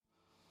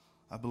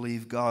I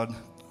believe God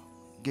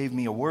gave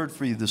me a word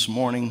for you this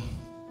morning.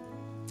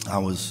 I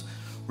was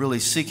really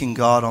seeking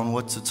God on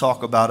what to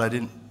talk about. I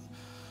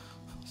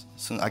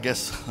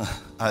guess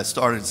I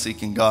started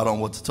seeking God on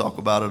what to talk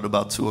about at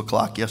about 2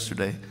 o'clock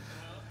yesterday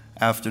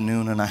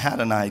afternoon, and I had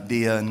an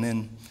idea, and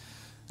then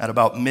at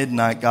about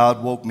midnight,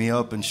 God woke me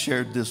up and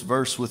shared this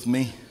verse with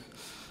me,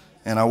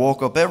 and I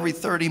woke up every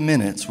 30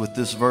 minutes with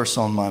this verse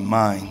on my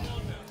mind,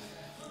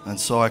 and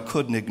so I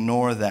couldn't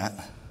ignore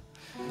that.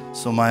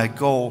 So my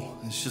goal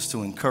is just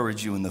to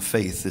encourage you in the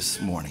faith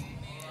this morning.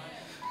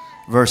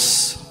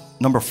 Verse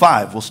number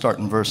 5, we'll start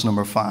in verse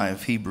number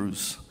 5,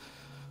 Hebrews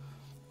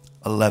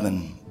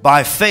 11.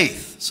 By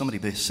faith,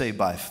 somebody say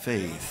by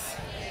faith,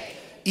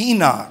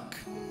 Enoch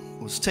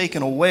was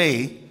taken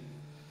away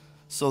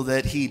so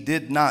that he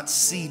did not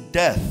see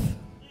death,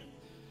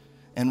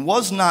 and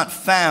was not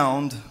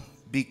found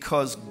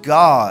because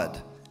God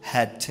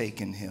had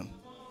taken him.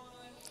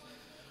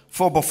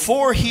 For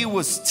before he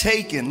was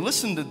taken,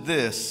 listen to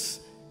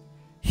this,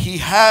 he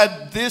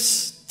had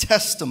this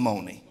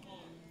testimony,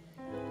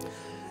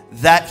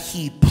 that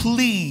he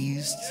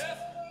pleased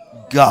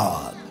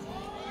God.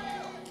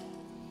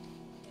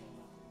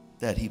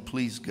 That he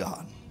pleased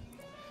God.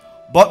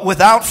 But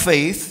without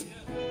faith,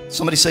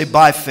 somebody say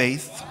by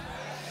faith,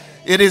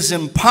 it is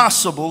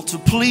impossible to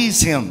please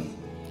him.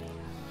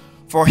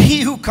 For he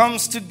who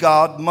comes to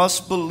God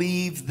must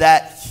believe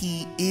that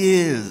he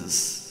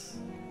is,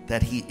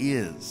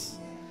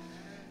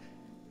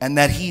 and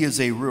that he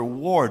is a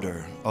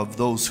rewarder of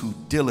those who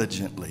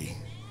diligently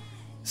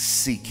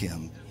seek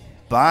him.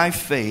 By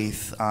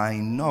faith, I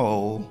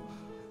know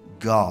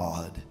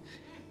God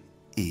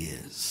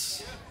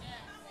is.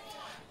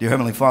 Dear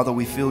Heavenly Father,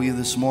 we feel you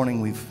this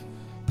morning. We've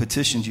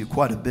petitioned you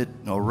quite a bit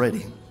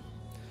already.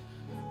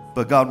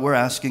 But God, we're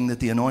asking that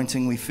the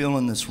anointing we feel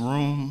in this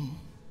room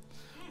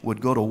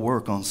would go to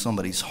work on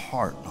somebody's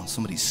heart, on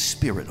somebody's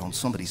spirit, on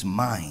somebody's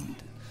mind,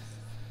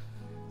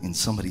 in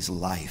somebody's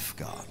life,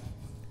 God.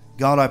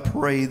 God, I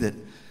pray that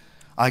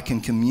I can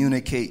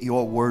communicate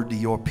your word to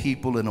your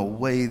people in a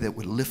way that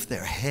would lift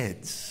their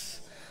heads,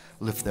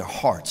 lift their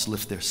hearts,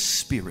 lift their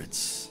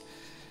spirits,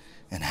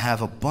 and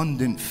have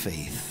abundant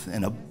faith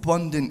and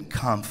abundant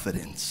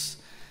confidence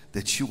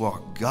that you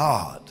are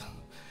God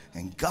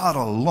and God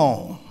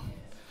alone,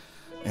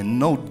 and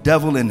no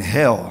devil in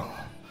hell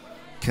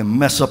can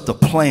mess up the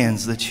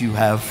plans that you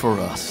have for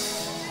us.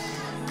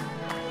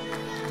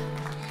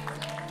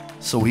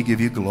 So we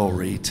give you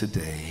glory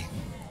today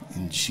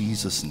in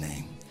Jesus'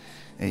 name.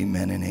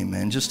 Amen and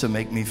amen. Just to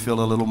make me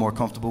feel a little more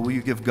comfortable, will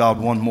you give God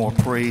one more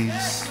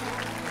praise?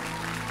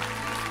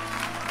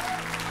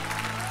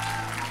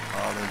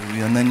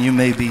 Hallelujah. And then you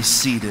may be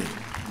seated.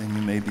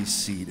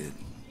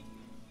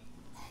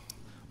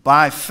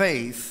 By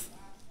faith,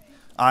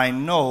 I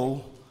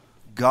know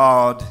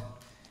God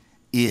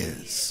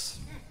is.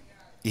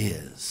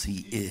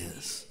 He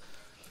is.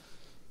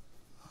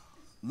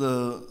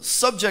 The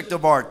subject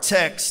of our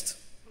text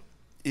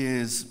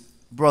is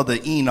Brother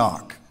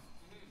Enoch.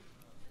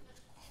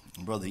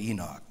 Brother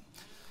Enoch.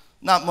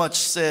 Not much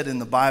said in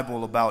the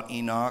Bible about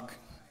Enoch.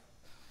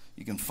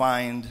 You can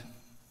find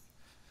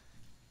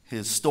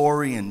his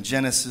story in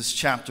Genesis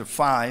chapter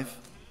 5,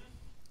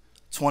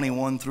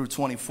 21 through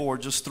 24.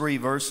 Just 3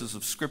 verses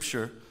of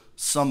scripture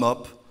sum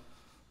up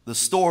the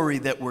story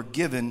that we're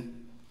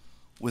given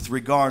with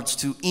regards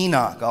to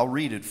Enoch. I'll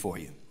read it for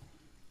you.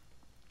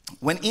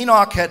 When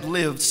Enoch had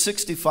lived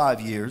 65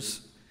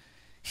 years,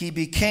 he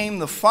became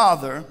the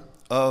father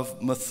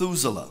of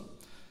Methuselah.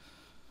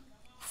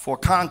 For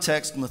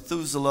context,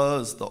 Methuselah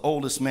is the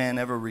oldest man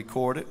ever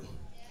recorded.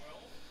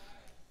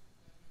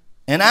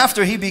 And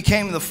after he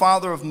became the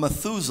father of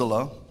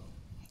Methuselah,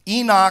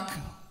 Enoch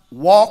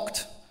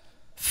walked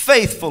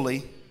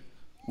faithfully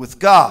with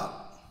God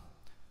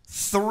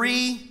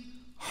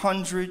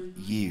 300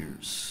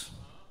 years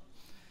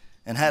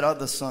and had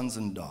other sons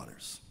and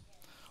daughters.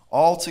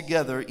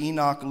 Altogether,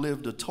 Enoch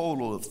lived a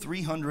total of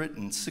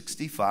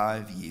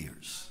 365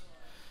 years.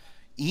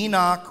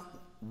 Enoch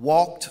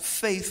walked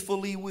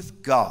faithfully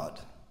with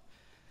God,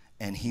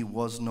 and he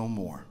was no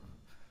more,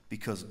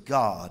 because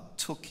God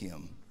took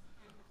him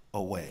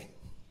away.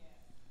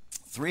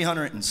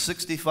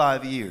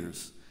 365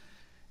 years,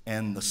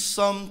 and the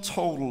sum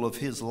total of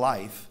his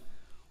life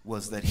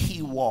was that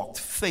he walked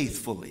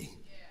faithfully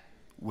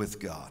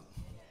with God.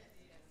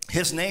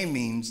 His name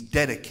means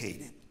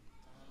dedicated,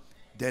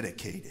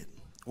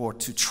 or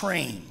to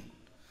train.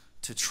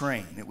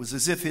 It was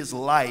as if his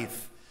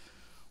life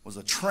was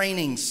a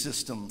training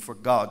system for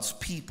God's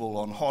people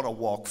on how to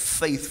walk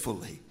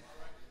faithfully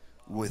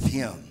with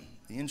him.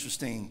 The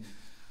interesting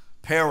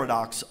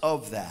paradox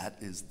of that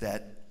is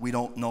that we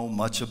don't know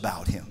much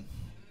about him.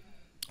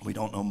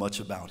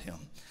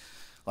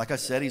 Like I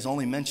said, he's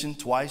only mentioned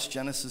twice,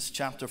 Genesis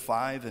chapter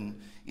 5 and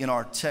in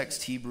our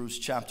text, Hebrews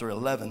chapter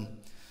 11.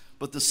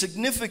 But the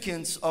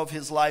significance of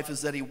his life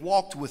is that he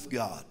walked with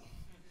God.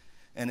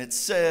 And it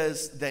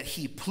says that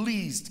he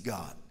pleased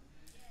God.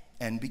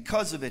 And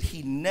because of it,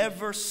 he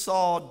never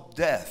saw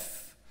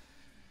death.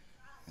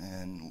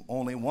 And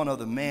only one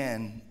other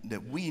man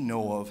that we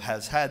know of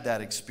has had that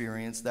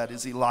experience. That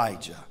is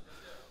Elijah,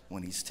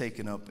 when he's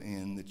taken up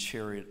in the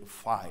chariot of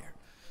fire.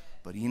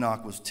 But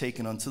Enoch was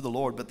taken unto the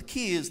Lord. But the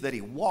key is that he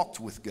walked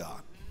with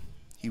God.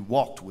 He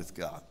walked with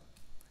God.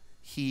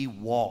 He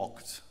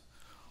walked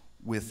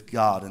with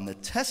God. And the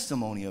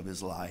testimony of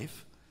his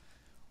life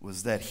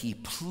was that he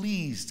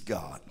pleased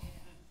God,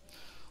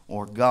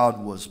 or God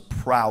was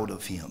proud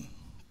of him.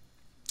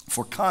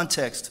 For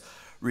context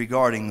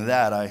regarding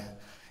that, I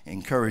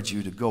encourage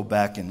you to go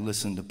back and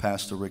listen to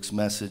Pastor Rick's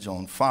message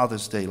on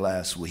Father's Day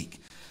last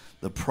week,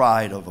 the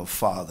pride of a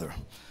father.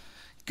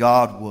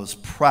 God was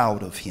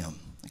proud of him.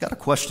 I got a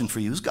question for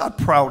you. Is God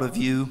proud of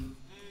you?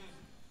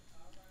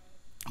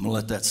 I'm going to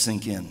let that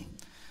sink in.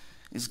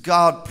 Is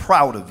God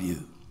proud of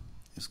you?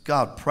 Is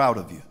God proud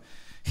of you?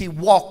 He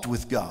walked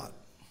with God.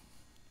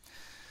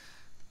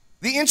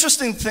 The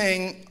interesting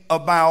thing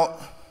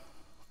about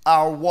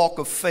our walk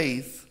of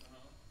faith,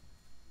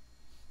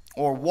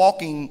 or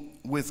walking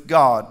with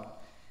God,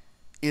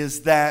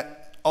 is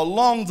that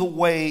along the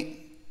way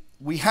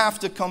we have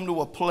to come to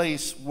a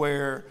place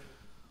where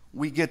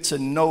we get to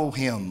know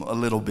him a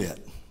little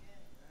bit.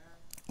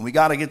 We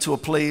got to get to a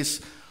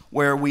place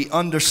where we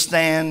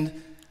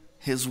understand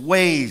his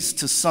ways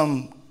to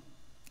some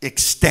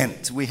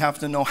extent. We have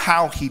to know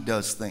how he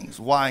does things,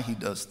 why he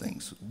does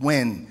things,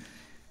 when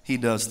he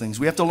does things.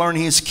 We have to learn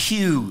his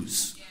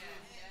cues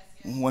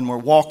when we're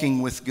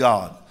walking with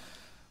God.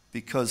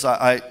 Because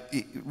I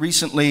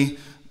recently,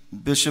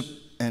 Bishop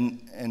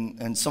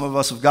and some of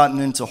us have gotten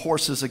into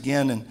horses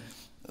again, and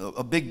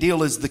a big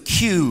deal is the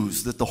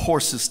cues that the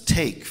horses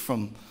take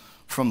from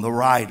the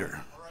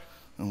rider.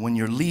 And when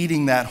you're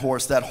leading that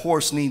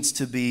horse needs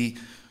to be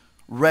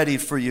ready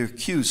for your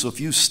cue. So if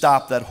you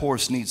stop, that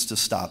horse needs to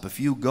stop. If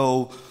you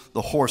go,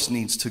 the horse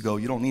needs to go.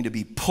 You don't need to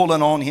be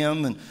pulling on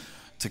him and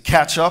to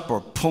catch up,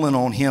 or pulling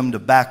on him to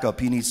back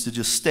up. He needs to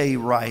just stay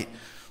right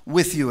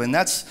with you. And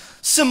that's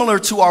similar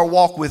to our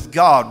walk with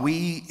God.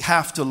 We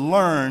have to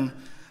learn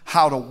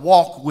how to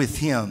walk with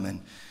him.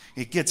 And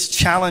it gets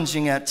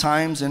challenging at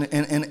times, and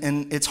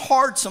it's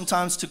hard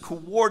sometimes to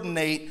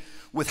coordinate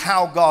with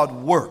how God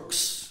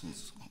works.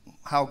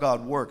 How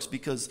God works,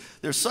 because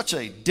there's such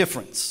a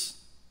difference.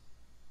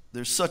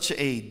 There's such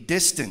a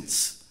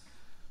distance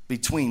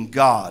between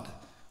God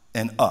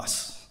and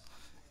us,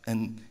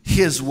 and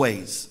his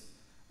ways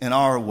and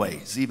our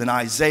ways. Even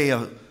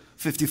Isaiah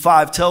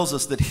 55 tells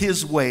us that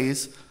his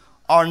ways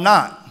are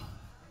not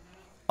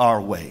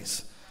our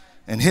ways,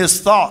 and his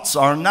thoughts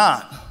are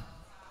not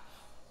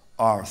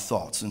our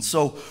thoughts. And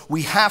so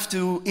we have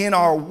to, in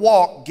our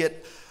walk,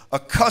 get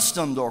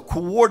accustomed or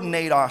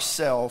coordinate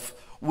ourselves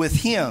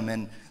with him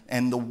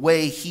and the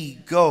way he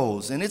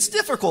goes. And it's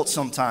difficult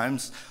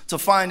sometimes to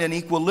find an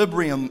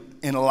equilibrium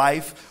in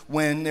life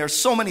when there's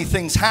so many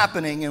things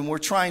happening and we're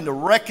trying to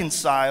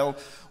reconcile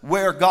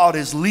where God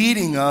is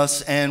leading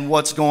us and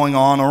what's going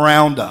on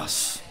around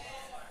us.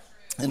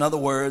 In other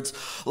words,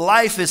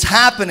 life is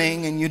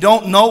happening and you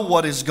don't know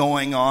what is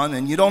going on,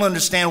 and you don't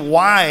understand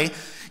why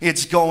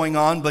it's going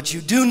on, but you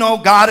do know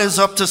God is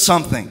up to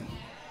something.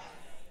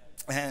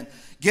 And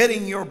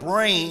getting your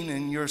brain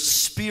and your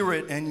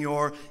spirit and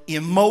your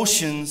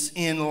emotions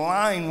in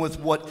line with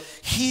what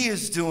he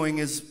is doing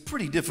is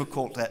pretty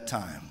difficult at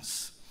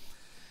times.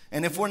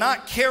 And if we're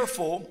not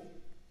careful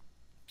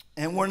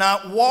and we're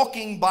not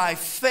walking by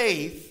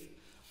faith,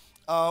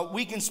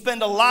 we can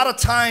spend a lot of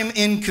time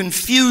in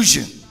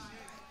confusion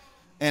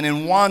and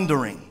in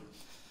wandering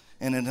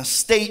and in a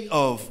state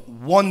of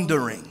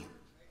wondering.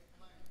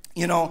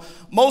 You know,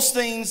 most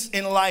things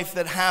in life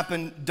that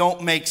happen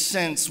don't make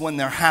sense when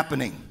they're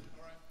happening.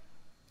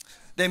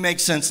 They make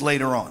sense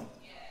later on.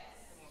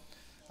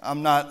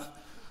 I'm not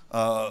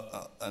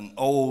an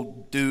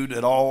old dude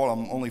at all.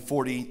 I'm only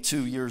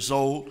 42 years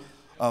old.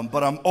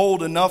 But I'm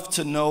old enough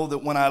to know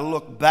that when I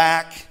look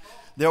back,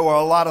 there were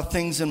a lot of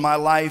things in my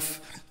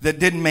life that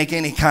didn't make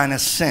any kind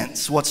of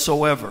sense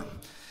whatsoever.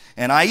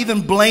 And I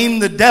even blame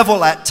the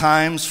devil at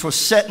times for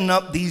setting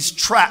up these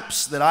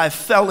traps that I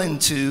fell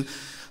into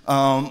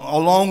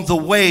along the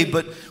way.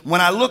 But when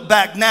I look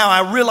back now,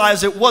 I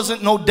realize it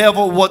wasn't no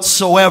devil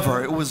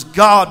whatsoever. It was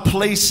God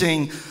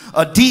placing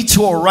a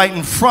detour right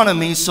in front of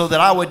me so that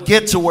I would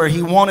get to where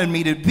he wanted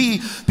me to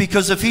be.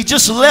 Because if he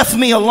just left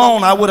me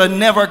alone, I would have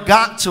never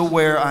got to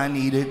where I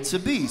needed to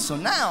be. So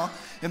now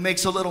it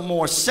makes a little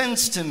more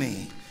sense to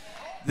me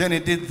than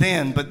it did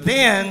then. But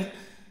then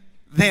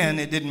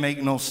it didn't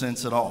make no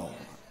sense at all.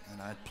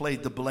 And I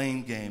played the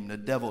blame game. The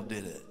devil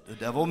did it. The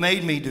devil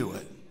made me do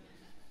it.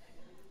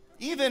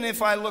 Even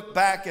if I look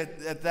back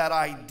at that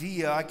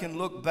idea, I can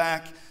look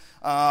back.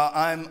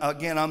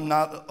 I'm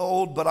not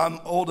old, but I'm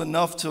old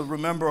enough to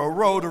remember a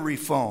rotary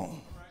phone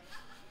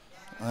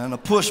and a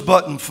push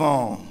button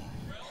phone.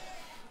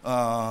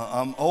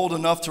 I'm old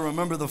enough to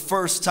remember the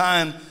first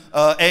time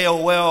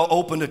AOL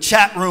opened a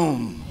chat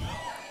room.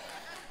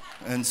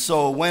 And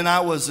so when I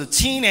was a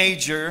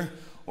teenager,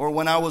 or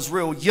when I was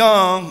real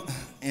young,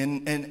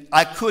 and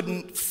I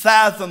couldn't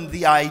fathom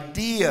the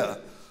idea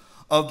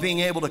of being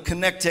able to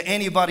connect to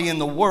anybody in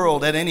the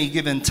world at any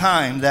given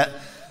time,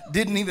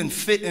 didn't even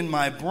fit in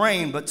my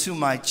brain, but to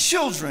my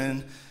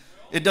children,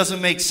 it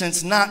doesn't make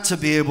sense not to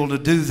be able to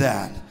do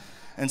that.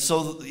 And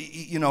so,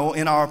 you know,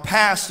 in our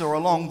past or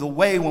along the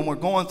way when we're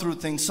going through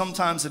things,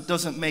 sometimes it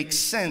doesn't make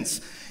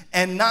sense.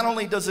 And not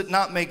only does it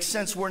not make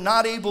sense, we're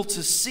not able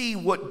to see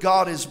what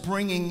God is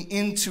bringing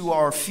into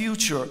our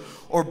future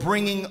or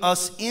bringing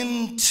us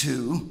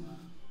into.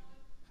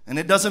 And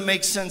it doesn't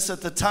make sense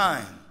at the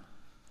time.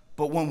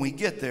 But when we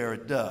get there,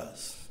 it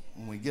does.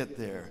 When we get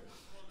there,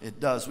 it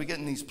does. We get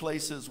in these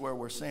places where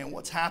we're saying,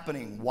 what's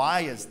happening?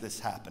 Why is this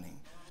happening?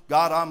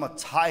 God, I'm a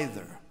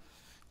tither.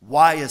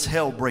 Why is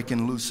hell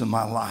breaking loose in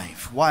my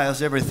life? Why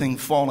is everything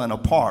falling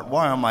apart?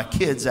 Why are my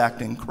kids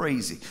acting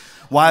crazy?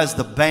 Why is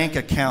the bank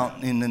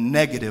account in the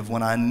negative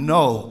when I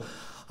know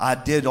I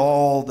did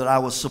all that I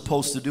was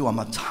supposed to do? I'm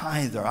a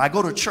tither. I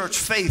go to church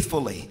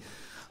faithfully.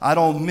 I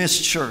don't miss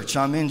church.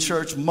 I'm in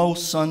church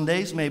most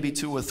Sundays, maybe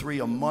 2 or 3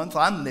 a month.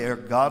 I'm there,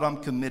 God. I'm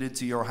committed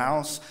to your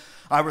house.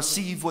 I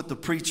receive what the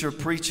preacher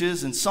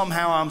preaches, and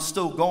somehow I'm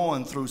still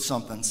going through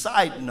something.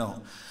 Side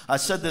note, I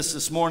said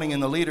this morning in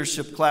the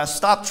leadership class,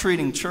 stop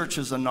treating church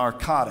as a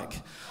narcotic.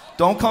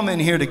 Don't come in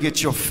here to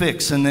get your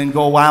fix and then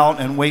go out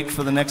and wait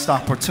for the next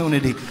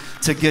opportunity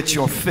to get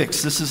your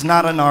fix. This is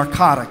not a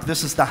narcotic.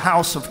 This is the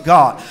house of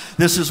God.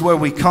 This is where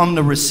we come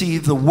to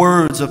receive the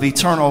words of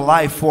eternal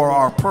life for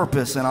our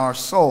purpose and our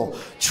soul.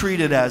 Treat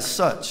it as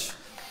such.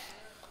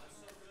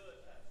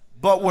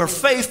 But we're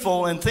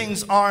faithful and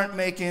things aren't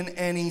making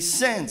any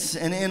sense.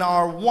 And in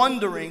our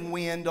wondering,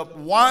 we end up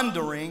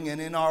wandering.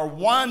 And in our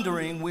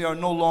wandering, we are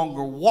no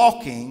longer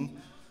walking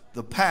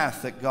the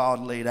path that God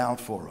laid out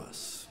for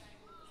us.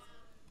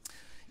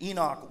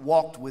 Enoch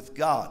walked with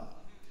God,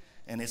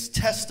 and his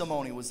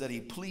testimony was that he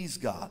pleased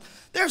God.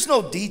 There's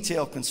no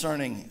detail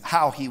concerning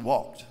how he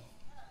walked.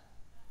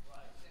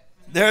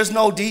 There's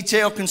no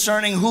detail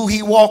concerning who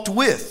he walked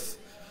with.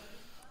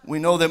 We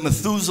know that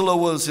Methuselah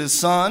was his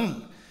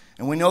son,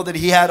 and we know that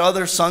he had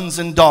other sons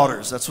and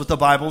daughters. That's what the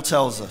Bible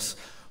tells us.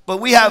 But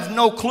we have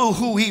no clue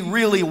who he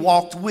really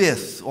walked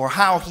with or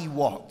how he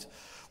walked.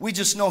 We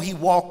just know he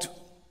walked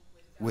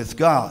with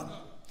God.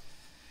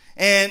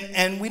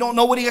 And we don't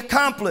know what he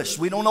accomplished.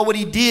 We don't know what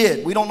he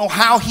did. We don't know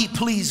how he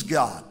pleased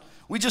God.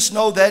 We just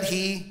know that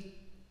he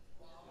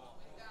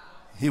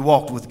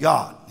walked with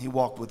God. He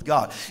walked with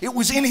God. It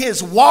was in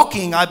his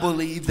walking, I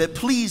believe, that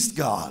pleased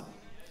God.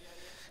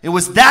 It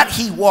was that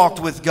he walked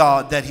with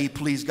God that he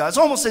pleased God. It's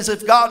almost as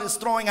if God is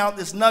throwing out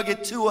this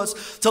nugget to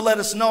us to let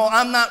us know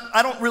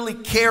I don't really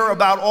care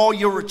about all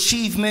your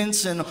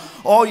achievements and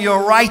all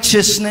your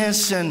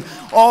righteousness and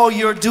all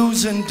your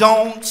do's and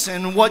don'ts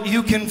and what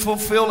you can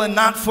fulfill and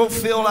not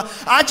fulfill.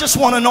 I just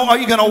want to know, are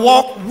you going to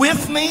walk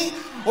with me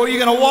or are you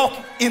going to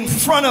walk in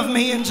front of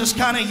me and just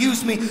kind of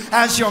use me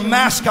as your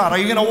mascot? Are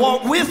you going to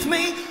walk with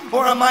me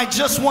or am I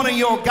just one of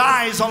your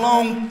guys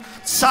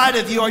alongside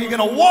of you? Are you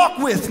going to walk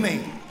with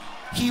me?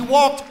 He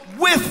walked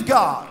with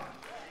God.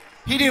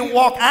 He didn't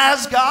walk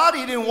as God.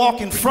 He didn't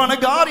walk in front of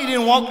God. He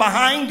didn't walk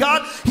behind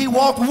God. He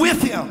walked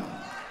with him.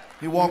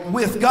 He walked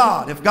with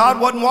God. If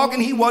God wasn't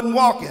walking, he wasn't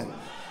walking.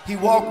 He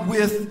walked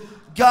with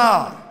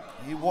God.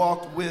 He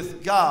walked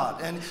with God.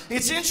 And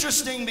it's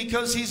interesting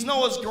because he's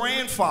Noah's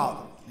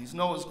grandfather. He's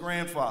Noah's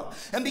grandfather.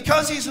 And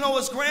because he's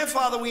Noah's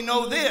grandfather, we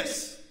know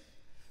this,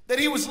 that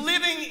he was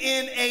living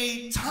in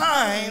a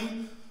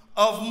time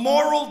of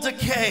moral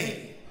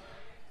decay.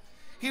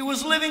 He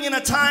was living in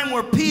a time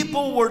where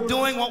people were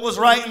doing what was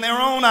right in their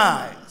own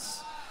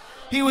eyes.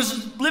 He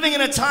was living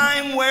in a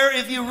time where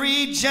if you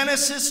read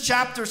Genesis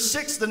chapter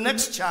 6, the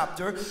next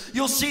chapter,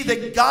 you'll see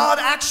that God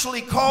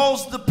actually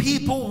calls the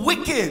people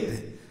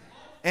wicked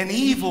and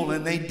evil,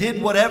 and they did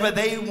whatever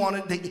they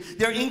wanted.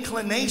 Their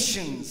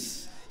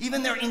inclinations,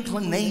 even their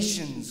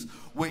inclinations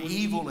were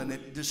evil, and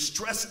it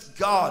distressed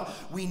God.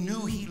 We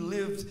knew he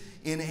lived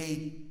in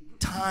a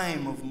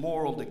time of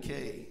moral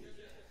decay.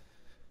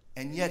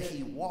 And yet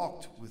he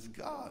walked with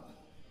God.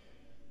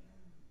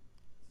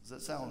 Does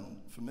that sound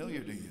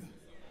familiar to you?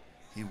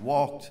 He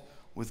walked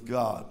with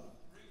God.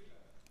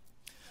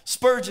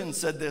 Spurgeon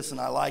said this, and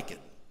I like it.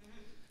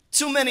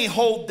 Too many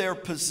hold their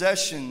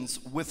possessions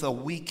with a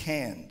weak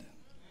hand.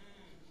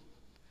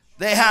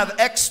 They have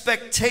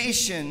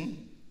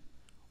expectation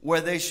where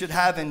they should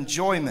have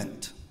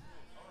enjoyment.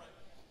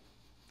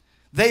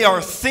 They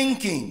are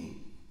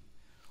thinking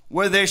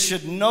where they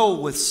should know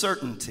with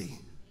certainty.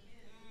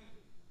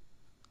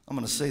 I'm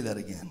going to say that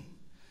again.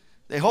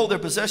 They hold their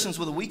possessions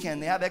with a weak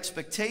hand. They have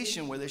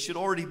expectation where they should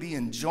already be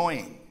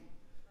enjoying.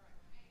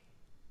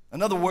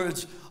 In other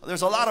words,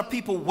 there's a lot of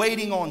people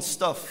waiting on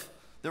stuff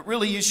that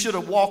really you should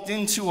have walked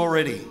into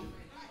already.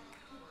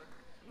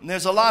 And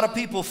there's a lot of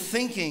people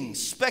thinking,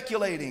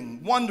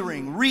 speculating,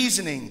 wondering,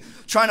 reasoning,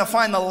 trying to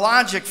find the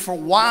logic for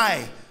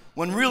why,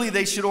 when really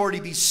they should already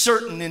be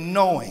certain in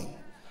knowing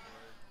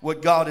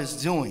what God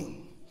is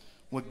doing.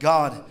 What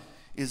God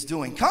is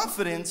doing.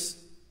 Confidence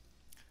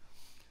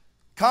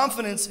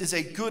is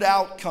a good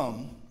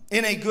outcome,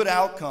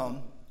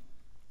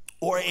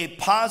 or a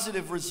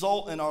positive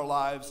result in our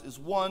lives is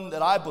one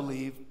that I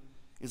believe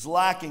is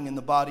lacking in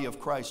the body of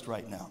Christ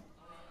right now.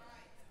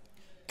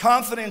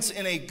 confidence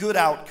in a good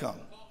outcome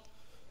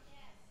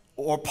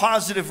or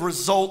positive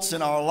results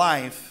in our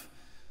life,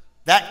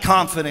 that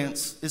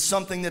confidence is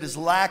something that is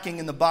lacking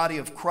in the body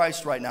of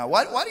Christ right now.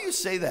 Why do you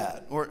say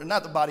that? Or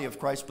not the body of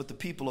Christ, but the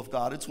people of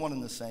God. It's one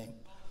and the same.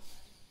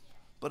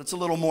 But it's a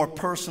little more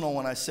personal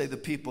when I say the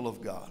people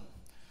of God.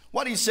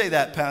 Why do you say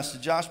that, Pastor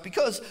Josh?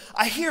 Because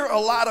I hear a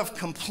lot of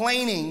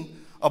complaining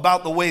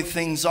about the way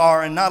things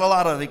are and not a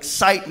lot of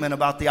excitement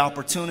about the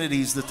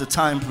opportunities that the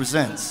time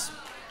presents.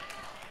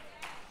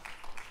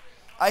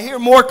 I hear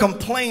more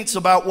complaints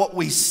about what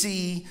we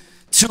see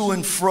to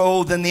and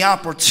fro than the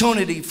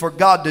opportunity for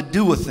God to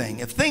do a thing.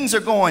 If things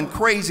are going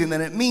crazy, then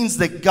it means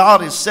that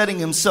God is setting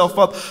himself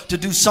up to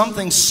do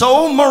something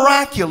so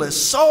miraculous,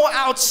 so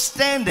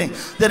outstanding,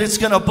 that it's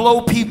going to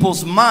blow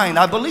people's mind.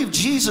 I believe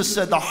Jesus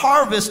said the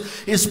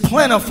harvest is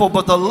plentiful,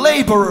 but the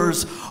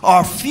laborers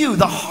are few.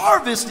 The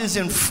harvest is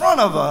in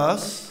front of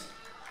us,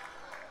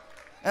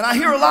 and I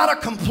hear a lot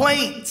of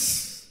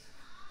complaints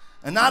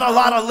and not a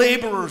lot of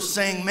laborers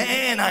saying,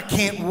 man, I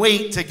can't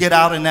wait to get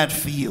out in that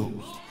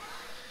field.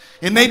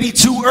 It may be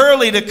too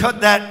early to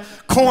cut that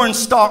corn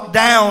stalk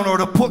down or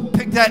to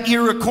pick that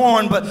ear of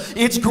corn, but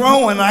it's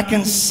growing. I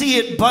can see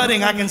it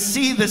budding. I can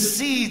see the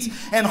seeds,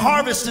 and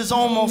harvest is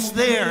almost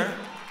there.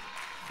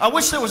 I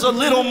wish there was a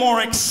little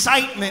more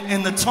excitement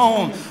in the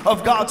tone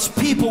of God's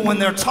people when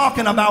they're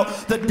talking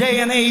about the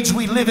day and age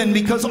we live in,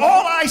 because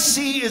all I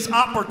see is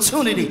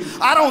opportunity.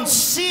 I don't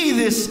see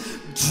this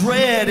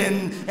dread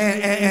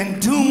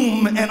and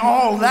doom and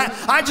all that.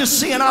 I just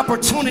see an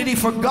opportunity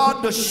for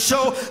God to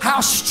show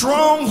how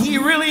strong he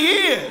really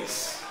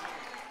is.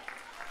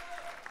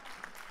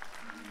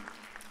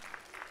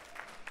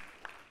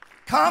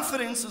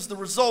 Confidence is the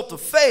result of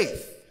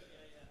faith.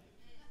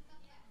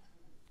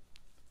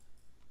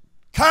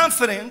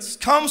 Confidence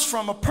comes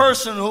from a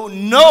person who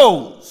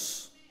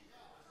knows.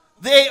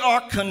 They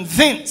are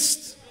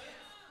convinced.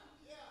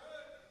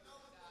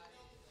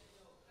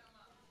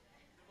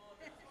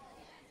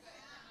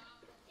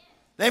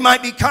 They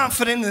might be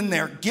confident in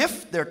their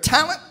gift, their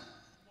talent,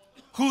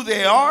 who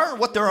they are,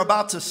 what they're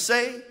about to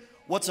say,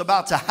 what's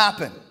about to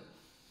happen.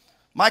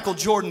 Michael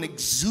Jordan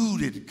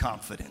exuded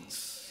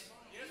confidence.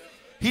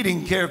 He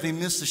didn't care if he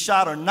missed a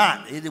shot or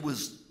not. It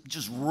was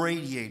just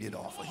radiated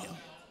off of him.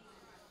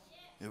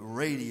 It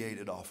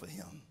radiated off of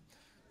him.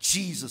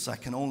 Jesus, I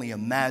can only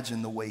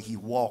imagine the way he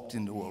walked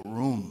into a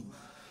room,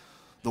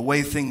 the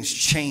way things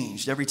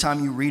changed. Every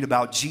time you read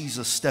about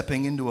Jesus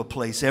stepping into a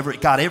place,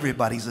 it got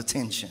everybody's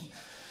attention.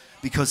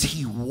 Because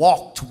he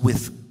walked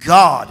with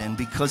God, and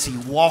because he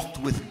walked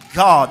with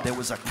God, there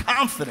was a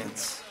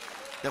confidence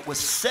that was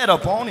set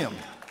up on him.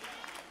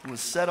 It was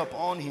set up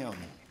on him.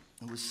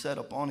 It was set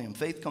up on him.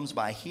 Faith comes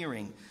by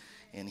hearing,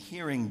 and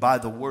hearing by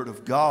the word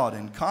of God,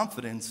 and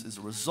confidence is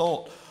a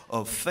result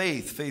of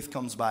faith. Faith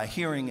comes by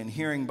hearing, and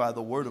hearing by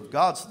the word of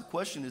God. So the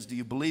question is, do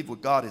you believe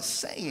what God is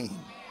saying?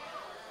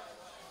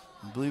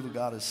 You believe what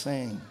God is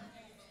saying?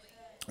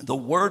 The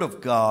word of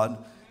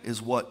God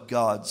is what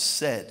God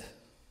said.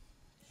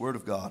 Word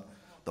of God,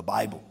 the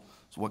Bible,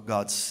 is what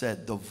God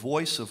said. The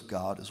voice of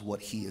God is what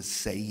he is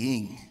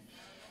saying.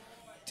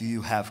 Do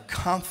you have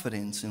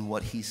confidence in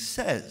what he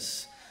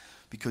says?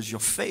 Because your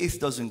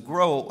faith doesn't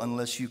grow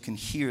unless you can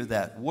hear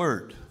that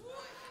word.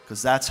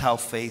 Because that's how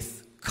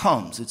faith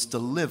comes. It's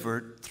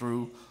delivered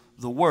through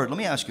the word. Let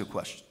me ask you a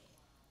question.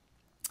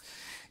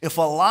 If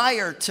a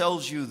liar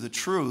tells you the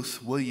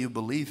truth, will you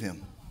believe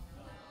him?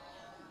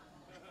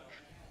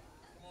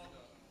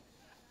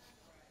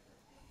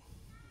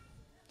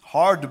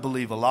 Hard to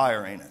believe a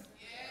liar, ain't it?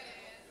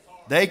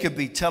 They could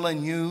be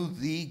telling you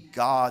the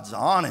God's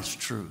honest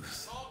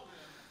truth.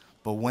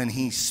 But when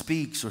he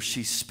speaks or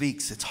she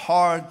speaks, it's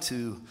hard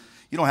to,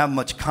 you don't have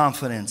much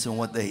confidence in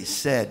what they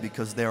said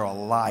because they're a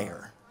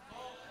liar.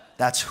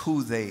 That's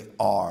who they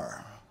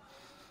are.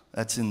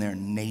 That's in their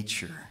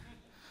nature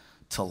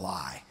to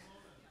lie.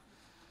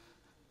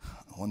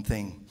 One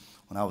thing,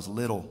 when I was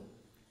little,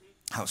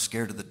 I was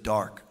scared of the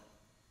dark.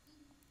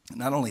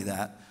 Not only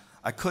that,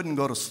 I couldn't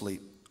go to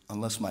sleep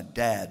unless my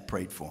dad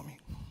prayed for me.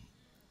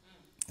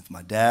 If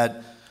my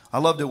dad, I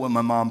loved it when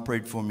my mom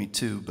prayed for me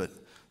too, but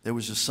there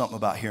was just something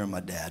about hearing my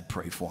dad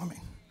pray for me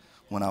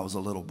when I was a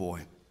little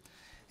boy.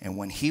 And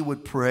when he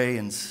would pray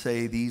and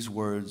say these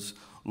words,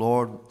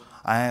 Lord,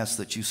 I ask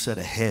that you set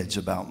a hedge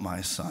about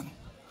my son.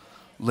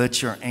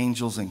 Let your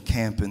angels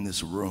encamp in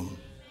this room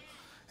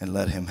and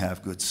let him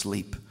have good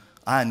sleep.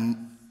 I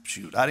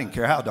didn't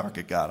care how dark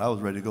it got. I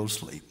was ready to go to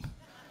sleep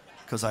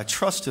because I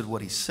trusted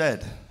what he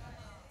said.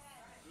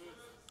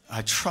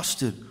 I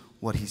trusted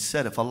what he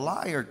said. If a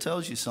liar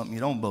tells you something,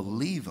 you don't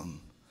believe him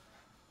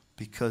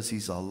because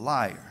he's a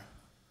liar.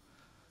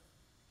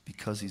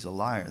 Because he's a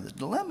liar. The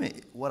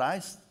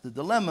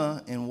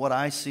dilemma in what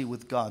I see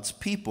with God's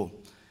people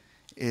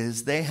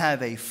is they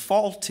have a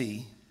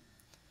faulty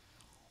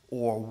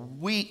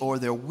or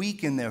they're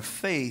weak in their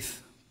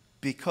faith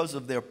because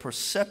of their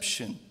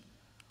perception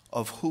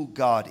of who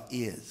God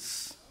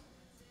is.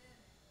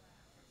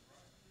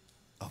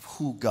 Of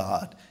who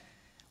God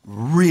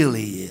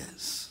really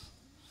is.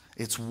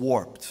 It's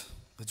warped.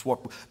 It's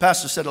what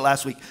Pastor said it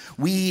last week.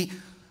 We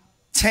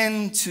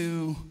tend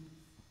to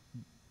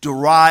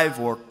derive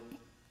or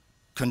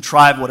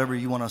contrive, whatever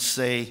you want to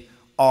say,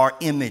 our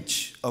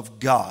image of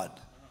God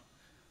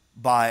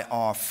by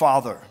our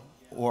father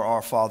or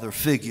our father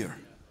figure.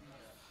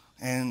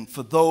 And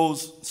for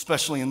those,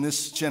 especially in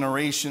this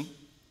generation,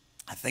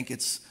 I think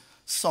it's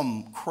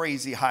some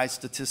crazy high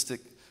statistic,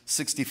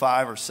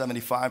 65 or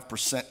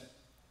 75%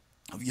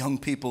 of young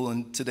people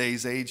in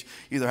today's age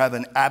either have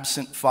an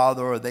absent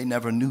father or they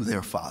never knew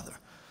their father.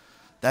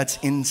 That's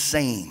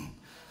insane.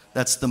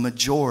 That's the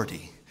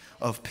majority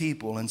of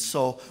people. And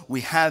so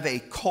we have a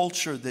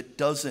culture that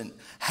doesn't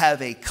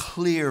have a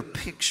clear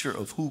picture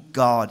of who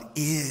God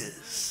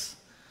is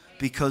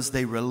because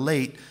they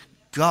relate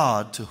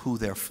God to who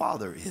their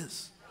father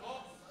is.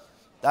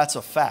 That's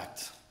a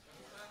fact.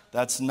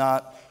 That's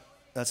not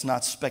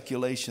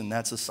speculation.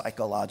 That's a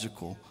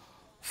psychological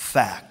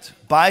fact.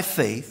 By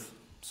faith,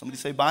 somebody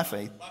say by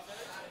faith,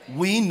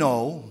 we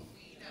know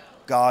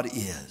God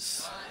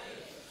is.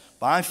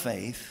 By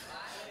faith,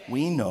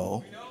 we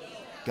know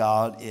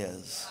God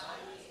is.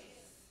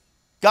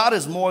 God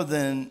is more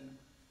than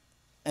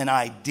an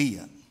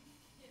idea.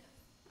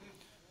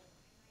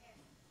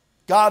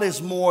 God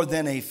is more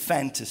than a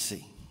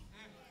fantasy.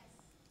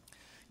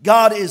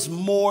 God is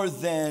more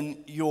than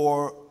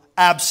your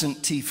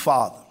absentee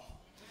father.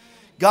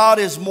 God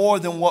is more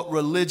than what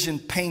religion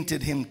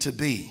painted him to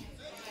be.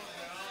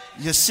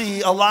 You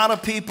see, a lot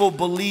of people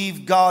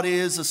believe God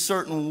is a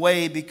certain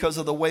way because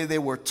of the way they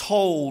were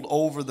told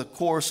over the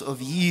course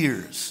of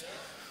years.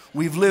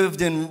 We've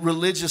lived in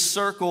religious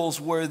circles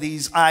where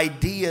these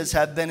ideas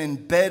have been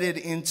embedded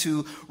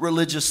into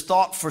religious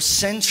thought for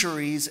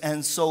centuries.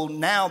 And so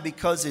now,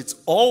 because it's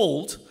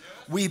old,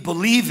 we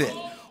believe it.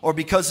 Or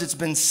because it's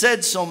been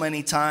said so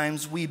many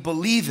times, we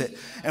believe it.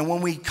 And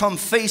when we come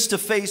face to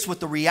face with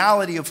the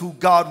reality of who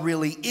God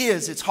really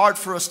is, it's hard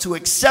for us to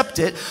accept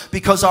it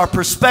because our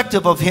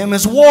perspective of him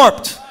is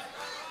warped.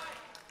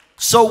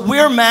 So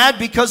we're mad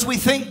because we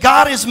think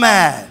God is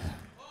mad.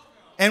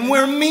 And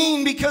we're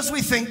mean because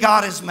we think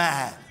God is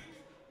mad.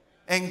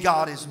 And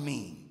God is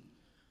mean.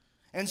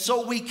 And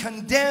so we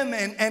condemn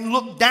and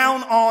look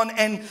down on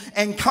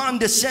and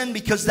condescend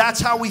because that's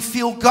how we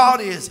feel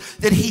God is.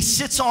 That he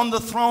sits on the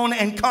throne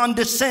and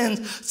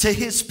condescends to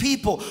his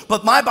people.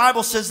 But my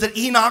Bible says that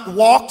Enoch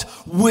walked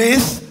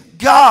with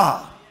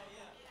God.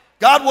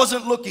 God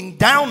wasn't looking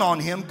down on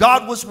him.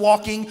 God was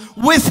walking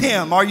with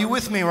him. Are you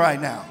with me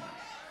right now?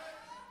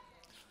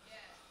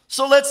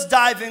 So let's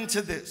dive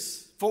into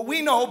this. For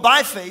we know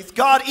by faith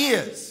God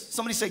is.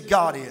 Somebody say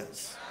God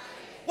is.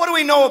 What do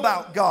we know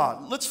about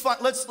God? Let's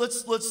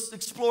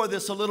explore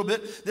this a little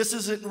bit. This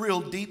isn't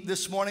real deep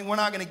this morning. We're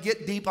not going to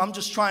get deep. I'm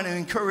just trying to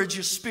encourage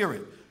your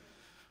spirit.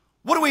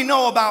 What do we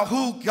know about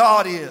who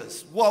God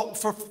is? Well,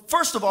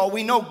 first of all,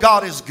 we know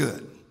God is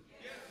good.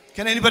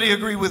 Can anybody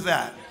agree with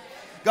that?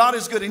 God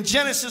is good. In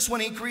Genesis, when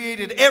he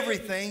created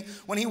everything,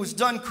 when he was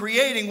done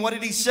creating, what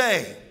did he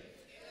say?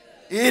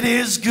 It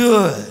is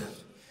good.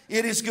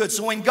 It is good.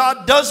 So when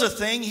God does a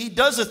thing, he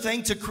does a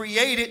thing to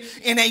create it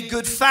in a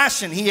good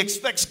fashion. He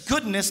expects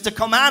goodness to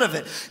come out of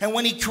it. And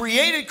when he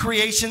created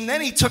creation,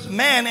 then he took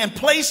man and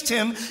placed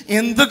him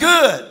in the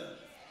good.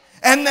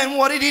 And then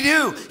what did he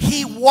do?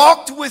 He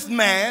walked with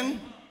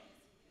man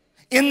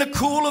in the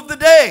cool of the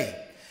day.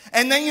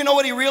 And then you know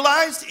what he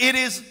realized? It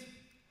is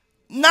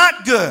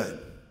not good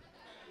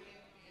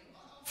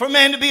for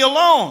man to be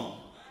alone.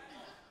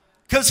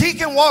 Because he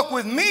can walk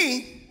with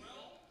me,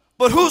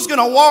 but who's going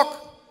to walk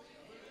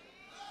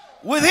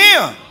with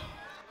him?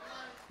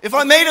 If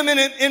I made him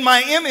in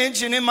my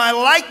image and in my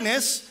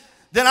likeness,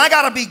 then I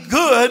got to be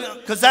good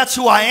because that's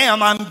who I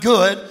am. I'm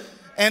good.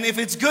 And if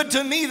it's good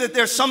to me that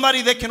there's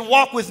somebody that can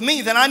walk with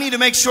me, then I need to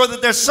make sure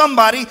that there's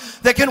somebody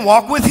that can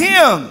walk with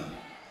him.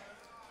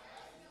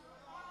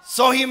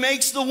 So he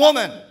makes the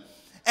woman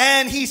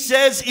and he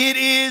says, it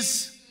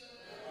is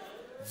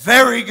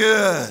very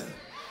good.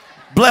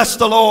 Bless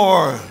the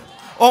Lord,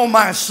 oh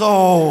my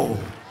soul.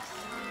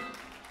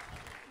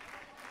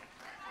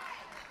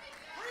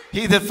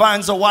 He that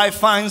finds a wife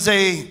finds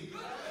a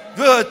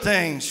good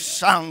thing.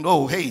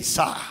 Shango hey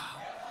sa.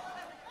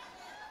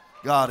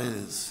 God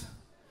is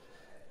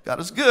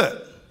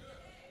good.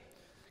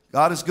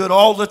 God is good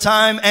all the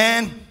time,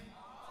 and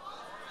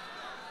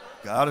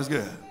God is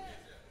good.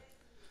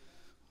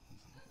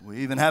 We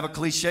even have a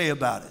cliche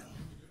about it.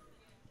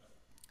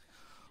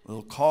 A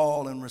little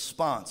call and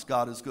response.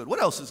 God is good. What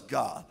else is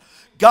God?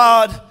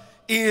 God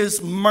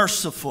is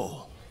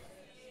merciful.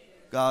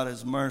 God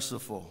is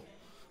merciful.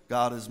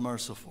 God is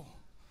merciful.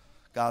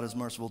 God is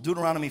merciful.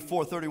 Deuteronomy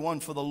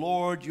 4:31, for the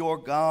Lord your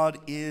God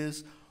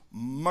is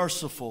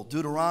merciful.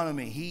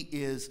 Deuteronomy, he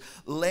is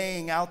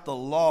laying out the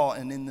law,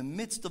 and in the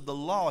midst of the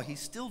law, he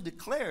still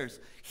declares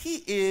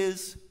he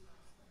is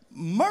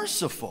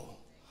merciful.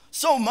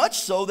 So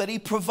much so that he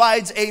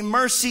provides a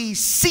mercy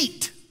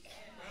seat.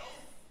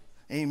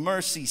 A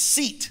mercy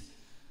seat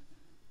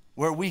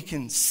where we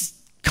can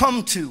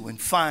come to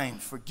and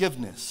find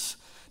forgiveness.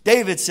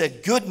 David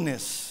said,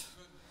 goodness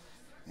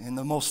In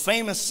the most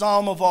famous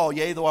psalm of all,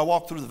 yea, though I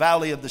walk through the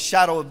valley of the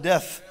shadow of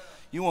death,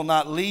 you will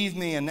not leave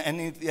me. And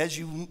as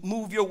you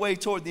move your way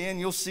toward the end,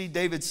 you'll see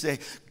David say,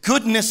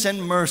 goodness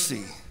and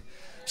mercy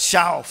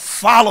shall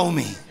follow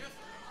me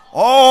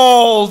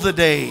all the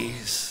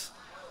days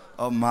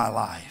of my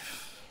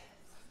life.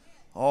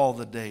 All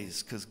the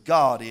days, because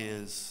God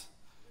is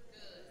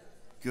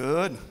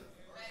good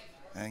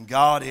and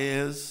God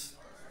is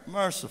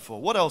merciful.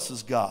 What else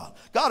is God?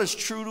 God is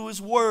true to his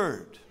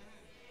word.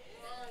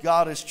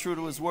 God is true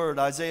to his word.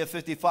 Isaiah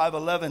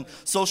 55:11,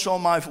 so shall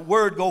my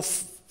word go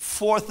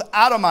forth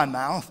out of my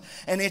mouth,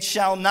 and it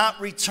shall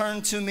not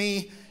return to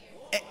me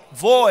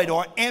void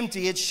or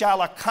empty. It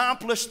shall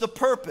accomplish the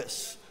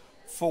purpose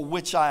for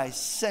which I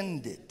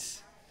send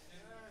it,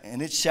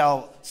 and it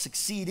shall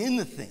succeed in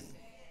the thing.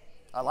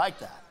 I like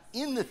that.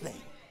 In the thing.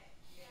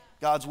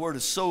 God's word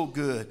is so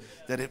good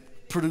that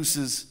it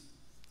produces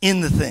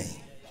in the thing.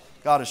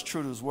 God is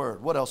true to his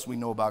word. What else we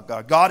know about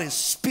God? God is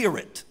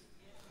spirit.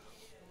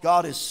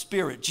 God is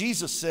spirit.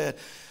 Jesus said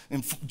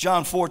in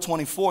John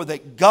 4:24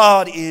 that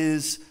God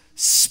is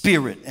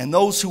spirit, and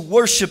those who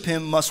worship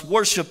him must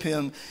worship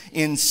him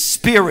in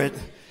spirit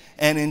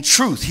and in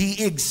truth.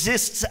 He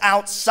exists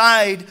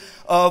outside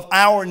of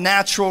our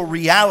natural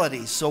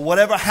reality. So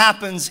whatever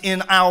happens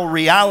in our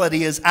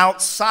reality is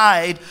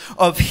outside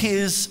of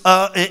his,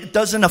 it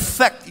doesn't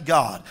affect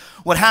God.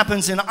 What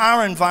happens in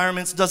our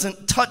environments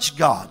doesn't touch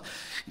God.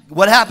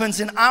 What happens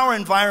in our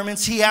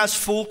environments, he has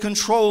full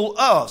control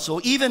of.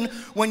 So even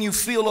when you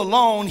feel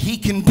alone, he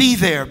can be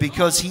there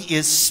because he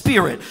is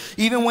spirit.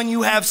 Even when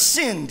you have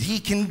sinned, he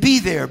can be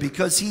there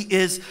because he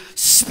is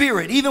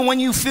spirit. Even when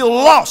you feel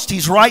lost,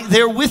 he's right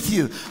there with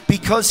you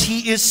because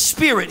he is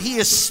spirit. He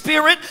is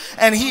spirit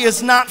and he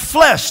is not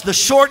flesh. The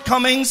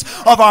shortcomings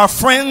of our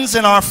friends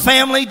and our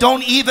family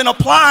don't even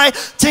apply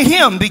to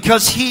him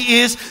because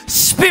he is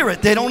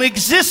spirit. They don't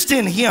exist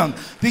in him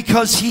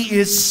because he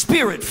is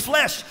spirit.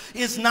 Flesh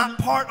is not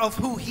part of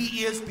who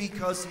he is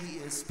because he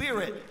is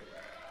spirit.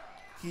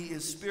 He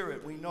is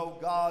spirit. We know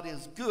God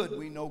is good.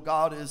 We know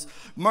God is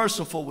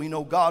merciful. We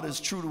know God is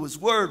true to his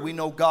word. We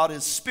know God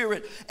is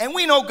spirit. And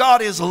we know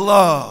God is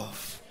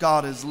love.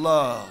 God is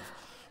love.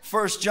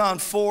 1 John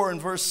 4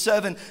 and verse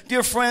 7.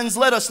 Dear friends,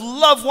 let us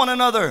love one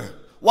another.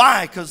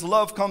 Why? Because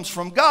love comes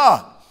from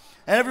God.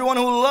 And everyone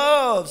who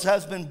loves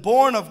has been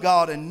born of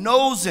God and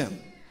knows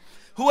him.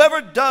 Whoever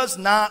does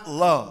not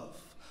love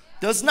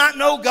does not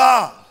know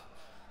God,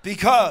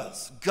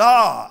 because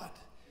God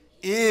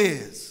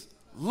is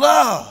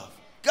love.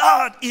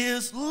 God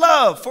is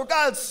love. For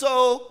God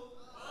so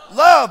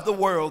loved the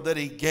world that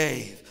he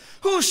gave.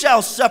 Who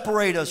shall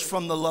separate us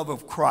from the love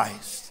of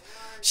Christ?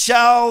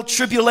 Shall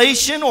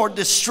tribulation or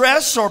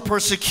distress or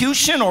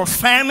persecution or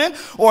famine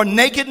or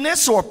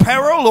nakedness or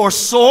peril or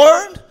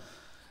sword?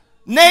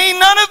 Nay,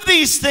 none of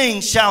these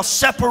things shall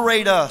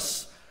separate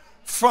us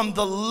from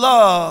the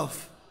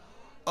love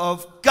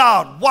of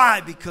God. Why?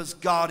 Because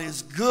God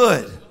is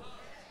good,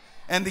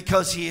 and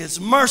because he is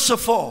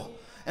merciful,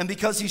 and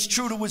because he's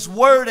true to his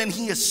word, and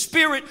he is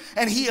spirit,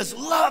 and he is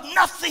love.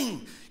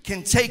 Nothing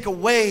can take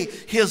away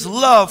his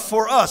love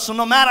for us. So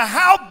no matter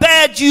how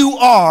bad you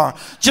are,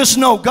 just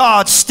know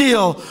God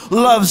still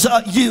loves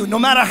you. No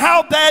matter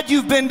how bad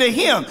you've been to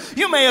him,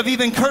 you may have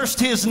even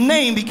cursed his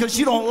name because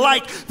you don't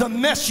like the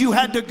mess you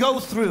had to go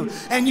through,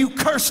 and you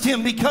cursed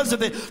him because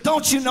of it.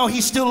 Don't you know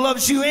he still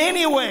loves you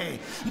anyway?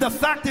 The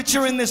fact that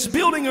you're in this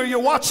building or you're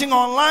watching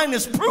online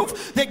is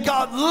proof that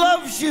God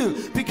loves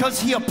you, because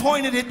he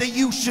appointed it that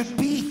you should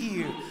be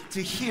here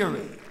to hear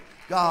it.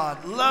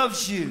 God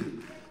loves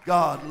you.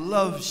 God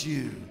loves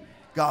you.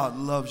 God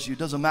loves you.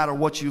 Doesn't matter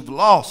what you've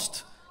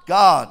lost.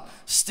 God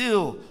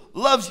still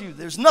loves you.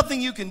 There's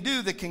nothing you can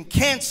do that can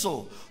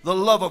cancel the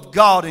love of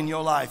God in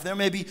your life. There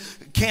may be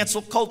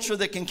cancel culture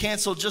that can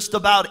cancel just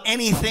about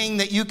anything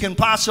that you can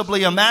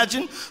possibly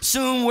imagine.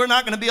 Soon we're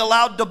not going to be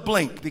allowed to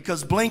blink,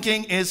 because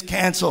blinking is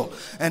canceled.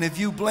 And if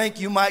you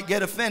blink, you might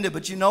get offended.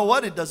 But you know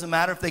what? It doesn't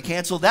matter if they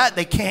cancel that.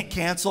 They can't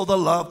cancel the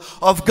love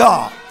of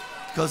God.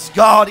 Because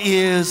God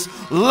is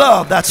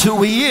love. That's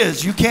who he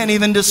is. You can't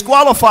even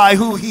disqualify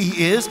who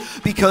he is,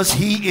 because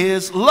he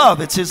is love.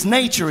 It's his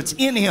nature. It's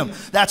in him.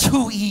 That's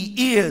who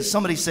he is.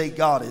 Somebody say,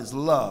 God is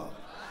love.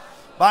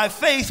 By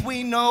faith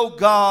we know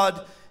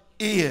God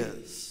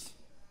is.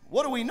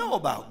 What do we know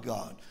about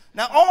God?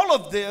 Now all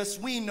of this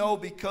we know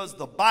because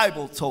the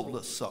Bible told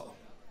us so.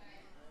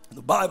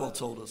 The Bible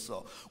told us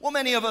so. Well,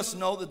 many of us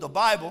know that the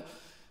Bible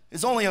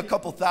is only a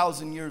couple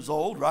thousand years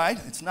old, right?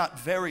 It's not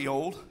very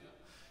old.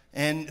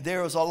 And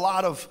there's a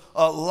lot of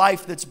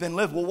life that's been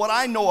lived. Well, what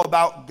I know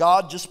about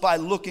God just by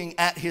looking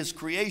at his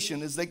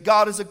creation is that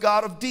God is a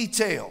God of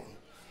detail.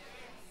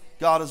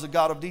 God is a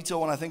God of detail.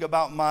 When I think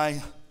about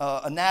my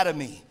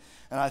anatomy,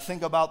 and I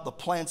think about the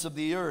plants of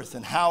the earth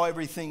and how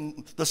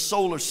everything, the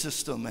solar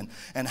system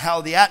and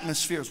how the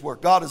atmospheres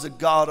work, God is a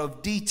God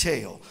of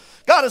detail.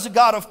 God is a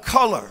God of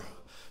color.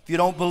 If you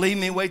don't believe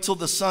me, wait till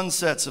the sun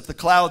sets. If the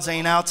clouds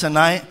ain't out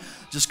tonight,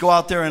 just go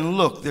out there and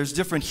look. There's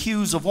different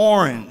hues of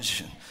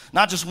orange.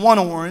 Not just one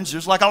orange,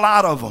 there's like a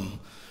lot of them,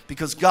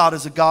 Because God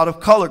is a God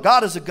of color.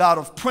 God is a God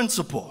of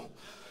principle.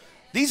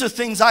 These are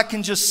things I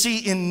can just see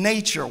in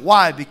nature.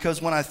 Why? Because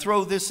when I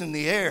throw this in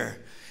the air,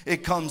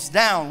 it comes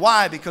down.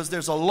 Why? Because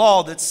there's a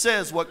law that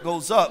says what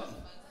goes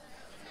up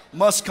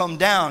must come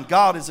down.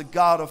 God is a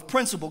God of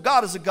principle.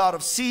 God is a God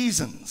of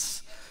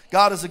seasons.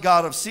 God is a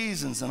God of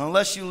seasons. And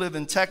unless you live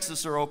in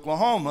Texas or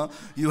Oklahoma,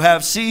 you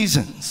have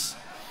seasons.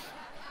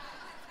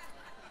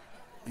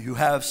 You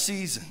have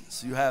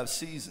seasons. You have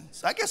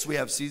seasons. I guess we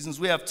have seasons.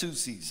 We have 2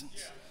 seasons.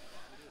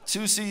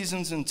 2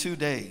 seasons and 2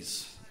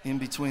 days in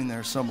between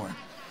there somewhere.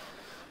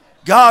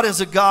 God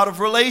is a God of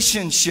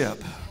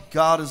relationship.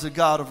 God is a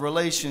God of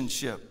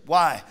relationship.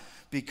 Why?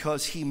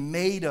 Because he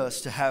made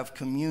us to have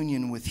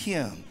communion with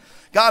him.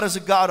 God is a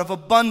God of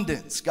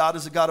abundance. God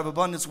is a God of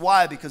abundance.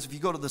 Why? Because if you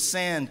go to the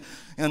sand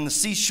and the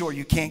seashore,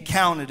 you can't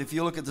count it. If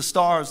you look at the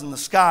stars in the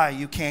sky,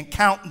 you can't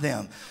count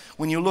them.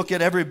 When you look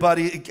at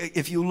everybody,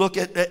 if you look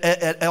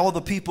at all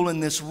the people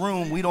in this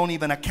room, we don't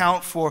even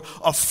account for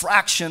a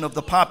fraction of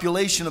the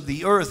population of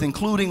the earth,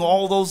 including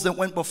all those that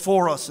went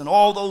before us and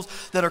all those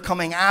that are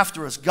coming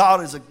after us.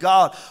 God is a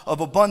God of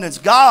abundance.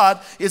 God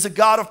is a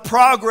God of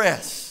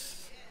progress.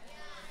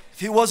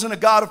 If he wasn't a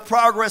God of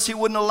progress, he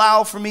wouldn't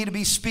allow for me to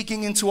be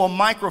speaking into a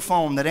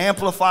microphone that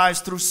amplifies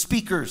through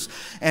speakers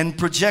and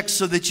projects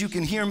so that you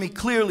can hear me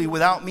clearly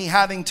without me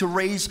having to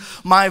raise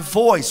my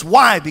voice.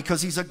 Why?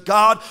 Because he's a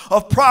God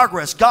of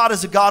progress. God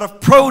is a God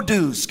of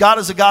produce. God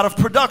is a God of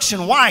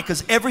production. Why?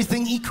 Because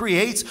everything he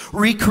creates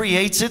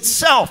recreates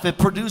itself. It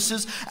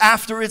produces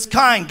after its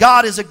kind.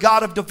 God is a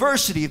God of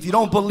diversity. If you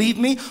don't believe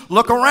me,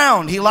 look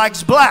around. He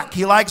likes black.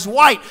 He likes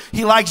white.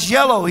 He likes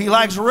yellow. He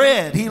likes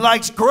red. He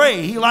likes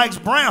gray. He likes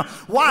brown.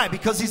 Why?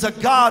 Because he's a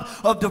God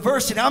of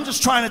diversity. I'm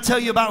just trying to tell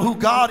you about who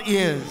God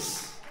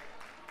is.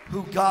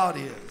 Who God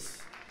is.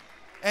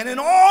 And in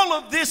all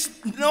of this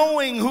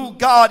knowing who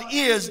God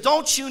is,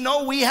 don't you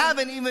know we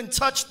haven't even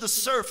touched the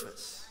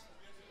surface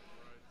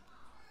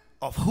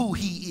of who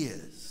he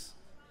is.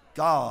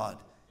 God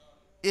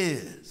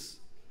is.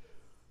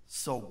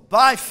 So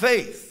by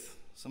faith,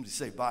 somebody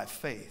say by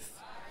faith.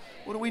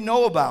 What do we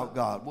know about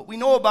God? What we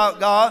know about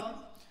God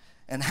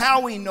and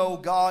how we know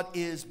God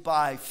is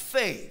by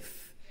faith.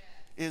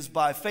 Is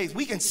by faith.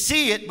 We can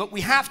see it, but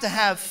we have to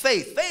have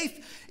faith.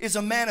 Faith is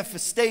a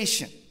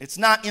manifestation. It's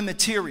not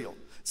immaterial.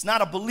 It's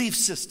not a belief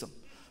system.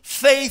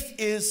 Faith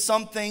is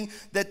something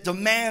that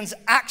demands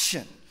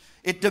action.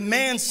 It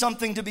demands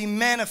something to be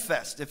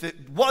manifest. If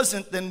it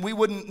wasn't, then we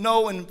wouldn't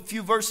know in a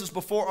few verses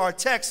before our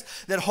text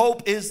that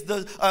hope is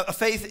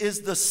faith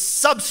is the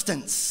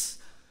substance.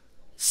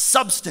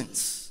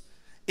 Substance.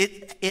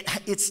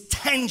 It's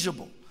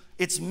tangible.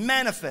 It's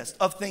manifest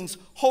of things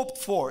hoped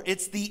for.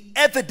 It's the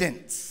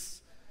evidence.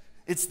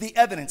 It's the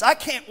evidence. I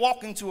can't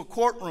walk into a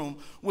courtroom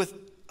with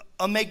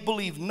a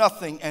make-believe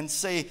nothing and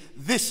say,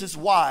 this is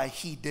why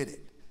he did it.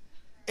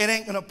 It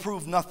ain't going to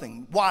prove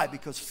nothing. Why?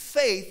 Because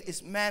faith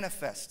is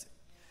manifested.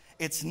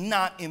 It's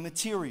not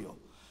immaterial.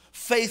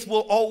 Faith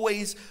will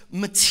always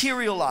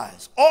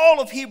materialize. All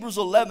of Hebrews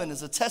 11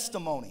 is a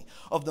testimony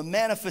of the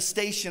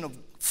manifestation of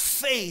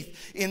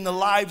faith in the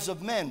lives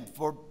of men.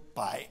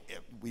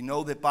 We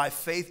know that by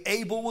faith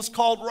Abel was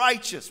called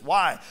righteous.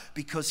 Why?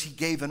 Because he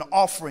gave an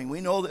offering.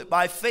 We know that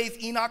by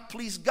faith Enoch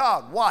pleased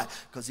God. Why?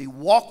 Because he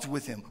walked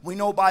with him. We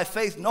know by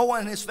faith Noah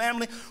and his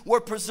family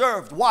were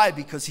preserved. Why?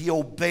 Because he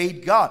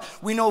obeyed God.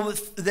 We know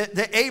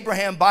that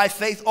Abraham by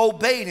faith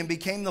obeyed and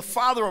became the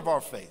father of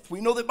our faith. We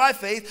know that by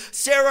faith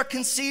Sarah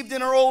conceived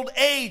in her old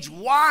age.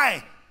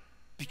 Why?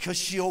 Because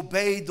she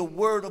obeyed the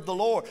word of the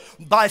Lord.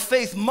 By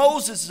faith,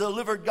 Moses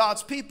delivered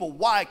God's people.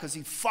 Why? Because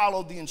he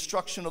followed the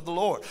instruction of the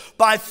Lord.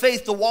 By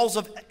faith, the walls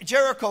of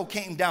Jericho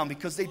came down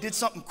because they did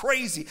something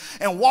crazy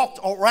and walked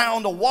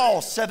around a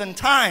wall 7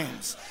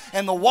 times.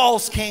 And the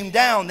walls came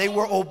down. They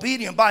were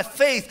obedient. By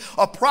faith,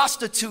 a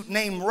prostitute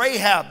named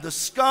Rahab, the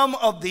scum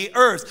of the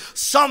earth,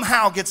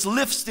 somehow gets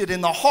lifted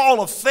in the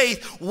hall of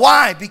faith.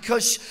 Why?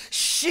 Because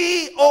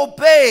she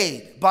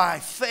obeyed by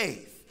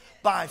faith.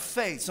 By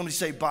faith. Somebody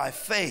say by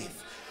faith.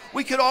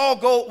 We could all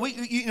go, we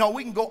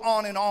can go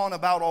on and on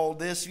about all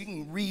this. You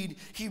can read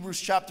Hebrews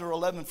chapter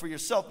 11 for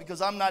yourself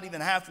because I'm not even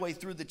halfway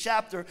through the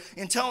chapter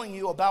in telling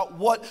you about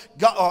what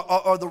God,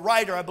 or the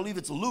writer, I believe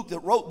it's Luke that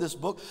wrote this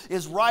book,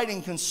 is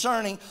writing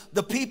concerning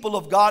the people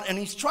of God. And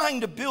he's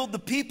trying to build the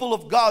people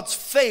of God's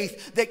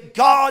faith that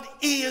God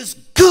is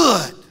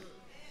good.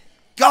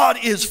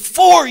 God is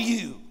for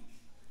you.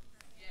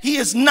 He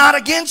is not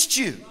against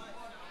you.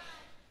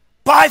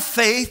 By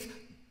faith,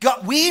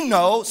 God, we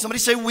know, somebody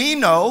say we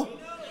know,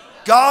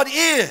 God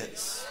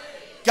is.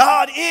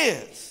 God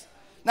is.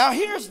 Now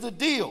here's the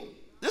deal.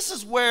 This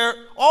is where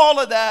all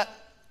of that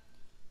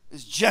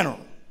is general.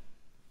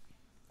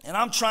 And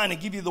I'm trying to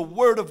give you the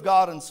word of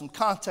God and some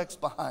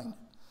context behind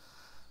it.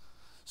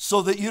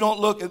 So that you don't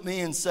look at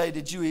me and say,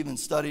 did you even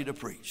study to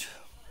preach?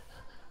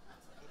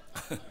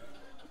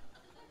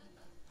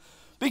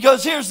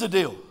 Because here's the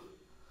deal.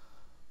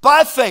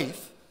 By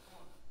faith,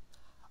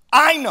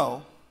 I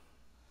know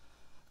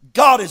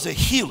God is a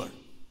healer.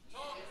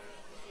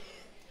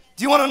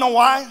 Do you want to know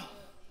why?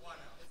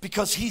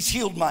 Because he's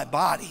healed my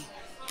body.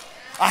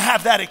 I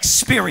have that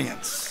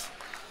experience.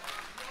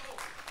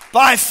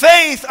 By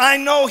faith, I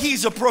know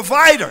he's a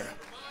provider.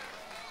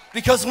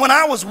 Because when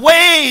I was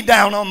way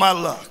down on my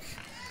luck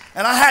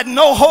and I had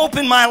no hope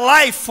in my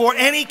life for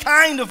any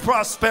kind of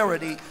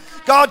prosperity,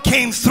 God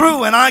came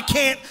through, and I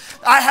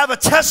have a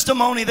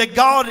testimony that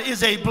God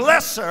is a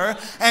blesser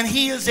and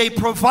he is a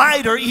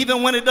provider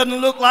even when it doesn't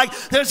look like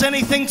there's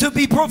anything to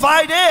be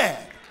provided.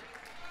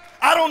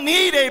 I don't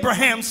need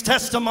Abraham's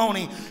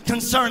testimony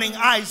concerning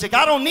Isaac.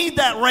 I don't need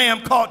that ram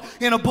caught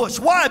in a bush.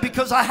 Why?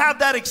 Because I have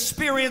that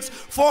experience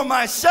for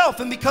myself.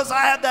 And because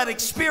I have that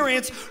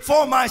experience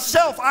for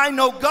myself, I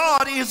know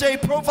God is a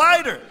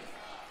provider.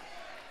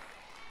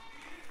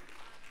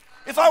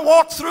 If I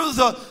walk through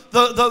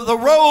the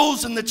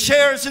rows and the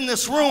chairs in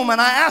this room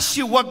and I ask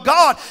you what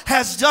God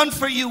has done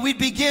for you, we'd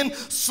begin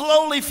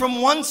slowly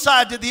from one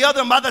side to the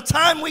other. And by the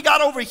time we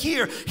got over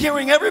here,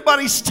 hearing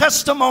everybody's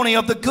testimony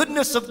of the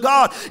goodness of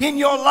God in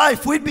your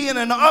life, we'd be in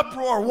an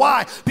uproar.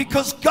 Why?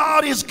 Because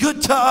God is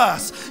good to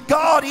us.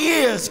 God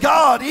is.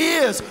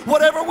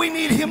 Whatever we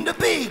need him to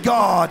be,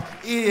 God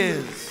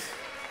is.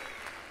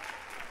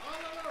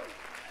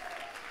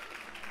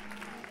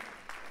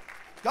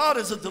 God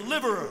is a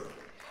deliverer.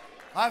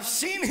 I've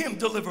seen him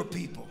deliver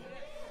people.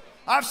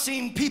 I've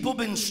seen people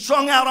been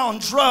strung out on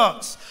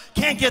drugs,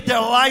 can't get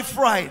their life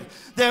right.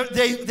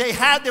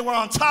 They were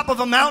on top of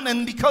a mountain,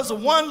 and because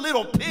of one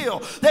little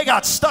pill, they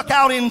got stuck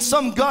out in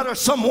some gutter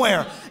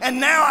somewhere.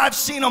 And now I've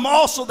seen them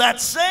also, that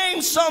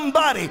same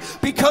somebody,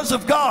 because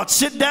of God,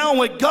 sit down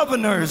with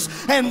governors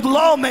and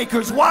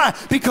lawmakers. Why?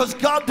 Because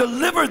God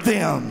delivered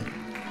them.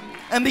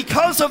 And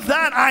because of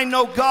that, I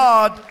know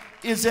God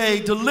is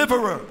a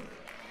deliverer.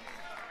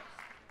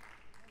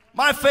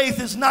 My faith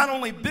is not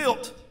only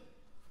built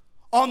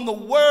on the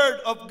word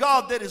of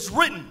God that is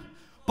written,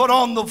 but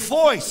on the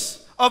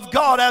voice of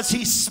God as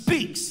he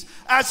speaks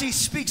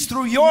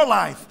through your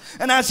life,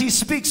 and as he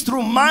speaks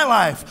through my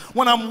life.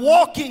 When I'm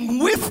walking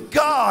with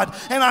God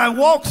and I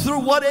walk through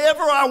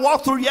whatever I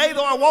walk through, yea,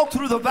 though I walk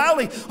through the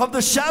valley of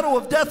the shadow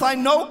of death, I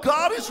know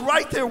God is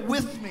right there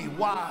with me.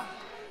 Why?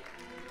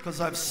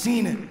 Because I've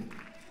seen it.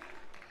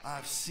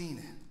 I've seen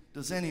it.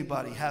 Does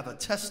anybody have a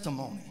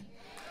testimony?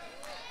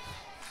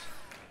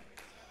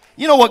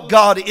 You know what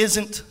God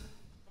isn't?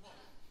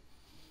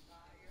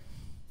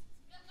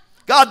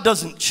 God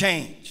doesn't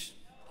change.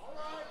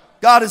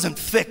 God isn't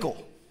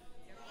fickle.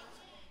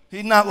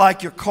 He's not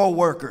like your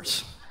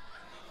co-workers,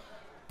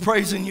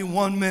 praising you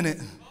one minute,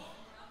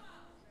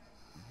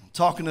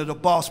 talking to the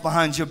boss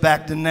behind your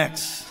back the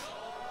next.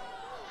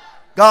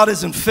 God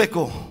isn't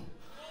fickle.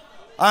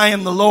 I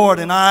am the Lord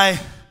and I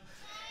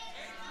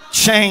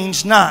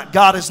change not.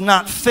 God is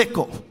not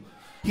fickle.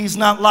 He's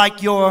not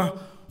like your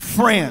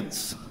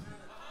friends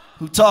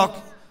who talk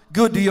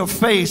good to your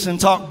face and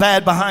talk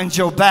bad behind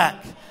your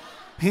back.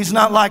 He's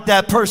not like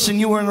that person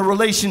you were in a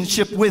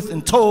relationship with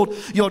and told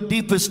your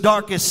deepest,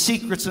 darkest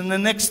secrets, and the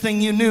next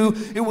thing you knew,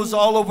 it was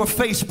all over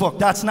Facebook.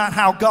 That's not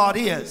how God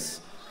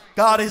is.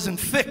 God isn't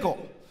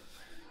fickle.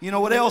 You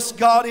know what else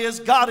God is?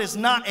 God is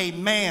not a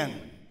man.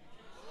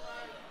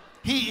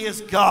 He is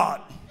God.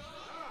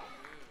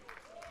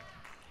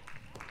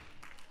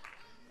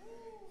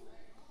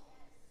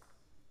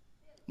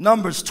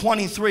 Numbers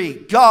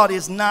 23, God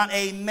is not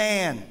a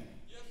man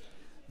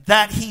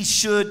that he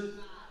should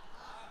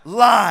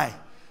lie,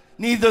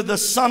 neither the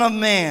son of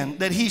man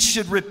that he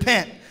should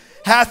repent.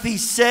 Hath he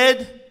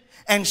said,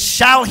 and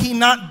shall he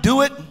not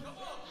do it?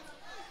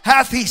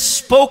 Hath he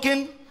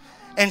spoken,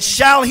 and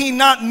shall he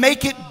not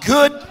make it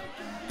good?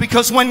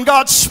 Because when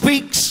God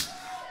speaks,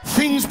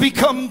 things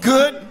become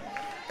good.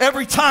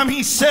 Every time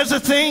he says a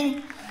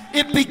thing,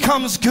 it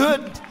becomes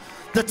good.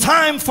 The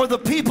time for the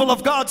people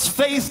of God's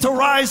faith to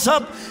rise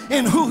up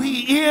in who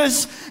he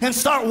is and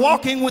start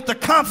walking with the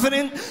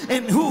confidence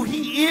in who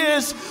he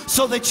is,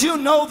 so that you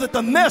know that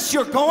the mess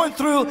you're going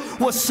through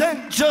was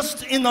sent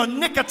just in the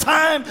nick of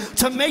time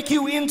to make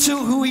you into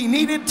who he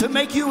needed to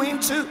make you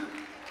into.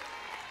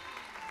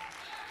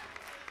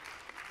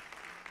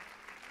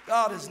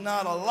 God is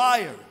not a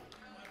liar.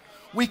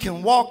 We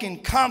can walk in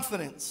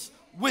confidence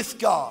with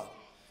God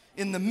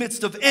in the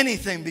midst of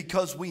anything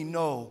because we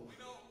know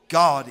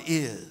God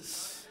is.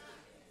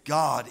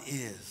 God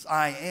is.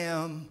 I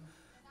am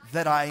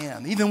that I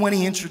am. Even when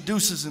he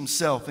introduces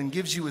himself and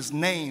gives you his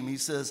name, he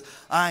says,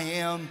 I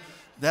am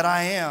that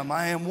I am.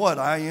 I am what?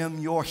 I am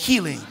your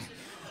healing.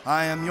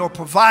 I am your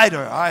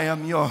provider. I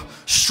am your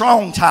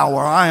strong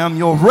tower. I am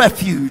your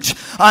refuge.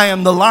 I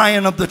am the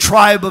Lion of the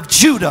tribe of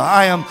Judah.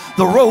 I am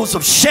the Rose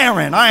of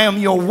Sharon. I am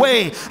your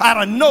way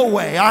out of no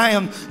way. I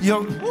am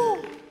your...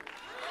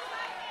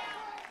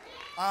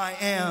 I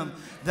am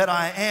that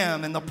I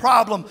am. And the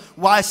problem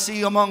I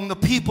see among the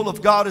people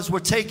of God is we're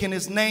taking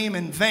his name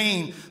in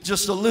vain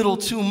just a little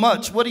too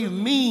much. What do you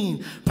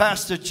mean,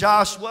 Pastor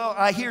Josh? Well,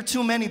 I hear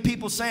too many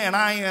people saying,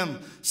 I am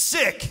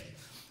sick.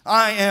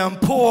 I am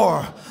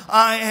poor.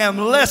 I am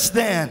less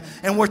than.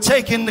 And we're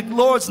taking the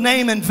Lord's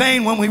name in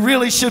vain when we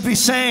really should be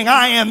saying,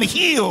 I am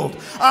healed.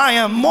 I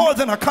am more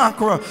than a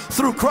conqueror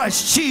through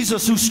Christ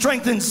Jesus who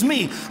strengthens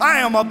me. I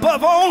am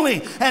above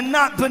only and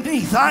not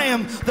beneath. I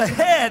am the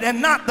head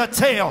and not the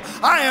tail.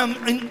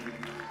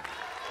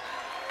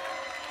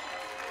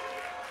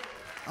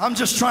 I'm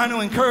just trying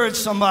to encourage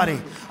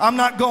somebody. I'm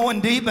not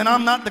going deep and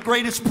I'm not the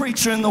greatest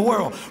preacher in the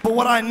world. But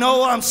what I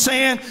know I'm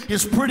saying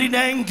is pretty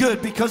dang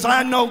good because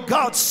I know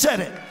God said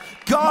it.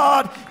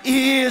 God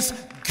is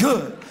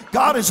good.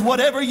 God is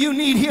whatever you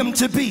need him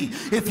to be.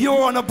 If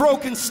you're in a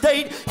broken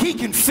state, he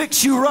can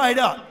fix you right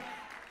up.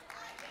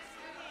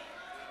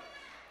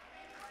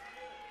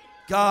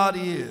 God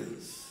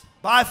is.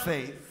 By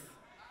faith,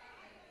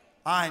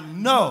 I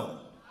know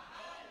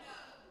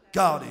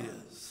God is.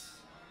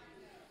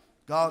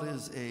 God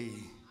is a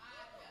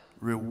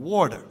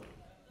rewarder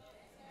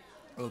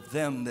of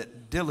them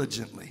that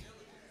diligently,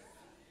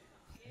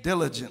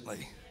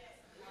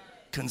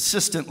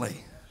 consistently,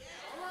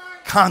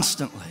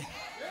 constantly,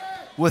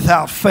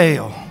 without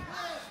fail.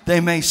 They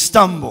may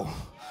stumble,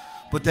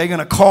 but they're going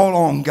to call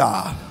on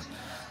God.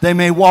 They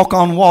may walk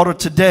on water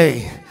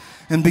today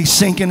and be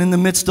sinking in the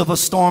midst of a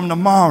storm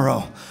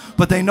tomorrow,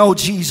 but they know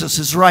Jesus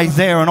is right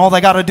there, and all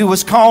they got to do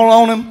is call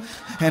on him,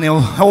 and he'll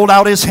hold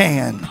out his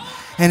hand,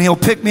 and he'll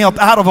pick me up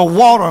out of the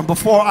water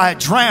before I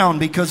drown,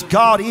 because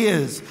God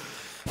is.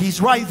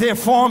 He's right there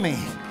for me.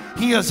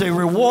 He is a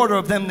rewarder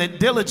of them that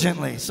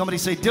diligently, somebody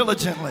say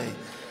diligently,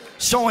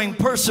 showing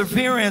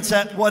perseverance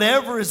at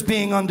whatever is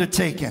being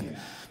undertaken.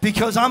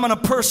 Because I'm going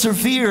to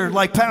persevere,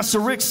 like Pastor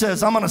Rick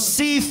says, I'm going to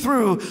see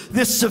through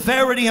this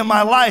severity in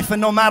my life. And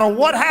no matter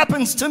what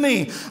happens to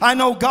me, I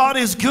know God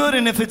is good.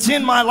 And if it's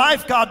in my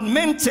life, God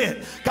meant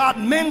it. God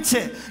meant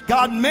it.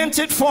 God meant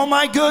it for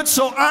my good.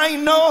 So I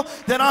know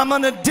that I'm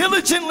going to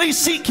diligently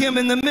seek him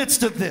in the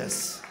midst of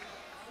this.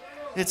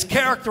 It's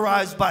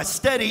characterized by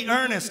steady,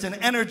 earnest,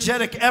 and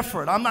energetic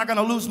effort. I'm not going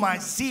to lose my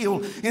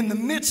zeal in the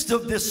midst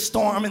of this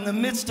storm, in the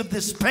midst of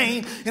this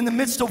pain, in the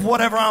midst of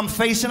whatever I'm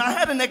facing. I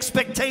had an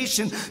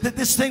expectation that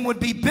this thing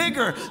would be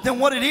bigger than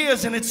what it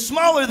is, and it's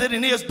smaller than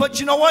it is. But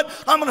you know what?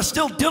 I'm going to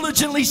still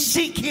diligently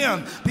seek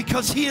him,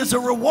 because he is a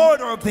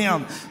rewarder of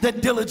them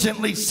that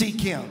diligently seek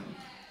him.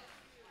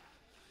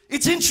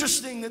 It's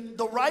interesting that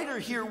the writer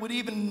here would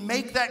even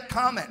make that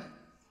comment,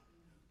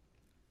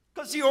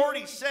 because he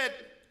already said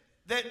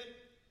that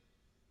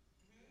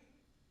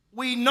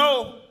we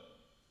know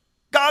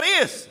God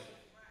is.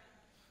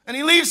 And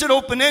he leaves it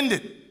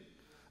open-ended.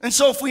 And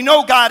so if we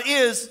know God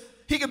is,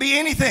 he could be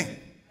anything.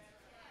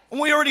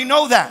 And we already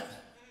know that.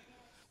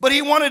 But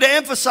he wanted to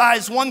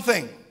emphasize one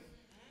thing.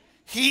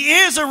 He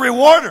is a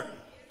rewarder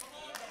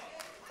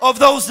of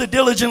those that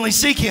diligently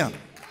seek him.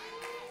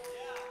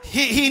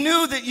 He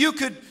knew that you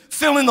could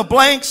fill in the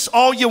blanks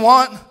all you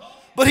want,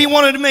 but he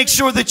wanted to make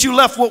sure that you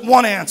left with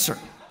one answer.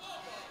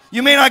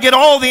 You may not get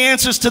all the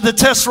answers to the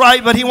test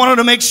right, but he wanted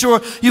to make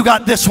sure you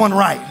got this one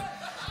right.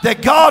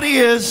 That God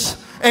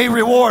is a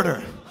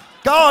rewarder.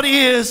 God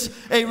is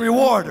a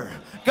rewarder.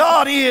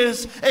 God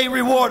is a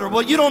rewarder.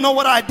 Well, you don't know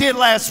what I did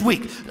last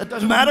week. That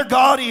doesn't matter.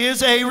 God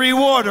is a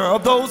rewarder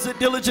of those that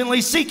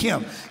diligently seek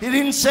him. He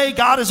didn't say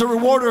God is a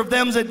rewarder of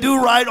them that do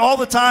right all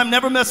the time,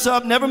 never mess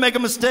up, never make a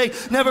mistake,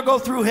 never go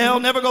through hell,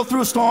 never go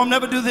through a storm,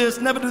 never do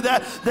this, never do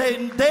that.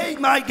 They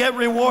might get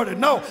rewarded.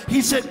 No,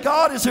 he said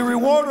God is a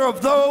rewarder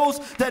of those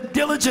that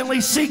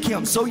diligently seek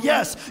him. So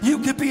yes, you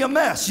could be a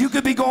mess. You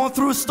could be going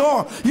through a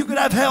storm. You could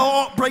have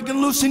hell breaking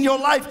loose in your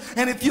life.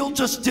 And if you'll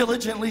just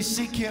diligently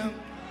seek him,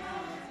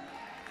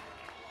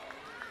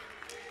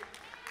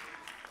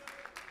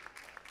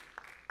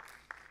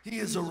 he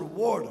is a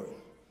rewarder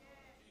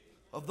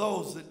of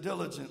those that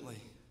diligently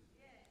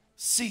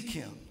seek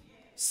him.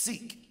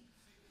 Seek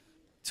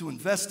to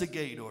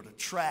investigate or to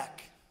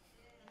track,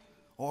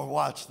 or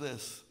watch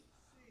this,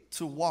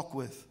 to walk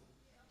with.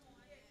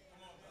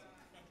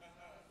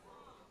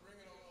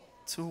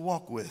 To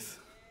walk with.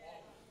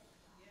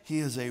 He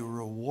is a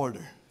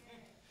rewarder.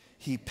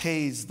 He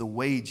pays the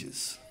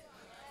wages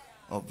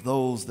of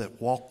those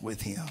that walk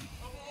with him.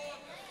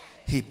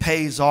 He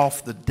pays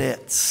off the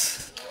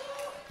debts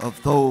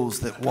of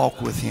those that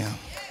walk with him.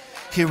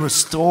 He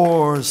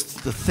restores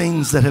the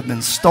things that have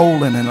been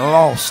stolen and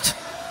lost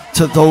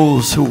to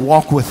those who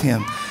walk with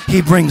him.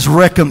 He brings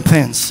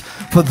recompense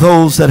for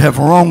those that have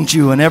wronged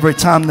you. And every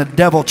time the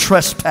devil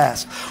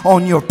trespass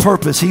on your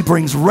purpose, he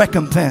brings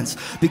recompense,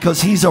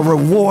 because he's a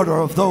rewarder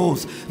of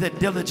those that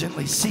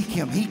diligently seek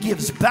him. He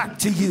gives back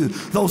to you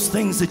those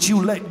things that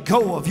you let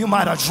go of. You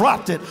might have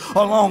dropped it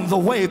along the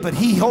way, but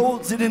he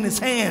holds it in his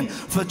hand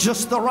for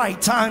just the right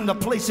time to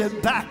place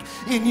it back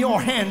in your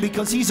hand,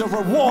 because he's a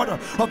rewarder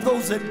of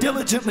those that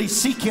diligently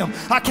seek him.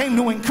 I came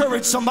to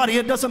encourage somebody.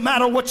 It doesn't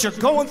matter what you're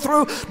going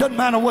through. It doesn't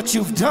matter what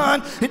you've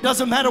done. It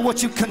doesn't matter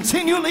what you've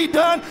continually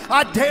done. I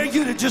I dare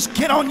you to just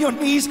get on your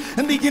knees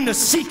and begin to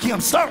seek him.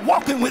 Start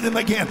walking with him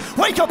again.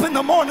 Wake up in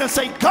the morning and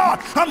say, God,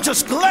 I'm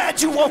just glad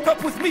you woke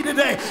up with me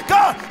today.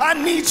 God, I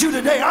need you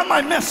today. I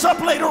might mess up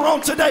later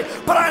on today,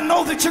 but I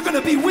know that you're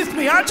going to be with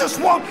me. I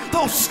just want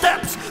those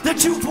steps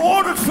that you've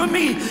ordered for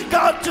me.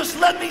 God, just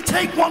let me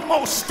take one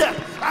more step.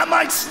 I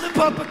might slip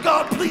up, but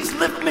God, please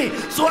lift me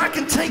so I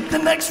can take the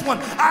next one.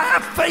 I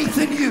have faith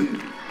in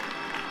you.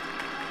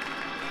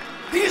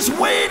 He is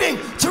waiting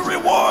to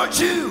reward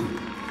you.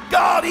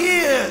 God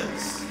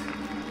is.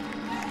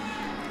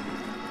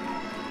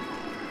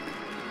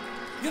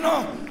 You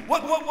know,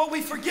 what we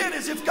forget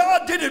is if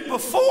God did it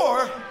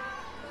before,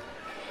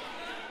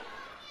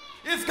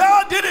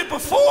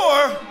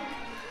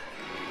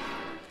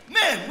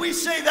 man, we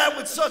say that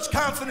with such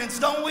confidence,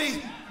 don't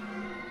we?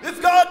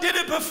 If God did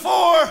it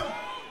before,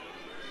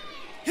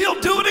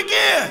 he'll do it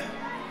again.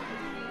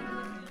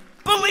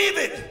 Believe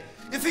it.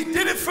 If he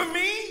did it for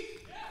me,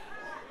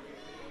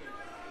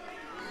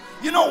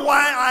 you know why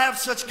I have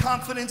such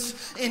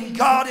confidence in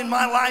God in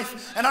my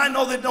life, and I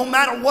know that no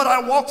matter what I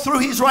walk through,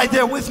 he's right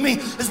there with me,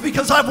 is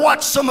because I've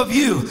watched some of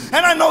you,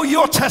 and I know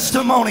your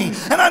testimony,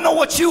 and I know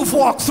what you've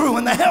walked through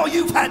and the hell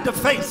you've had to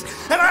face,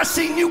 and I've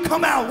seen you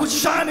come out with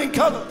shining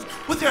colors,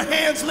 with your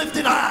hands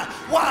lifted high.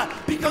 Why?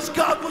 Because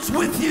God was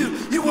with you.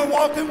 You were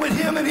walking with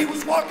him, and he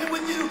was walking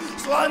with you,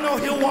 so I know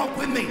he'll walk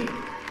with me.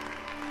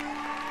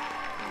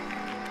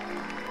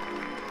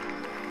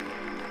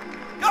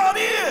 God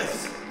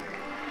is.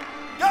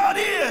 God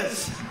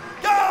is.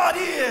 God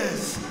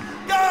is.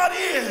 God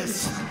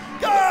is.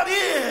 God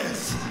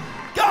is.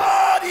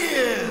 God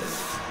is.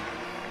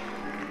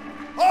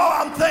 Oh,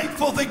 I'm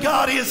thankful that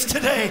God is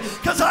today,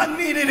 because I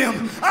needed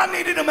him. I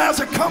needed him as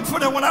a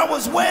comforter when I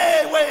was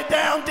way, way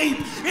down deep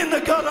in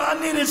the gutter.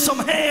 I needed some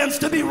hands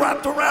to be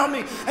wrapped around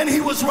me, and he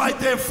was right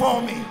there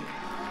for me.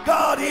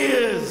 God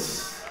is.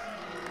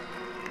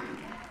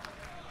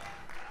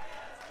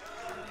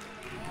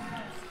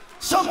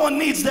 Someone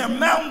needs their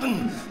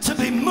mountain to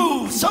be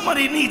moved.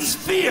 Somebody needs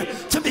fear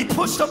to be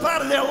pushed up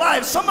out of their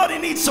life. Somebody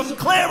needs some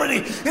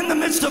clarity in the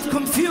midst of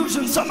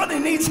confusion. Somebody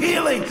needs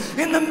healing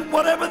in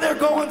whatever they're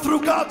going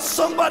through. God,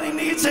 somebody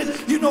needs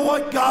it. You know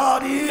what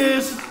God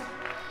is?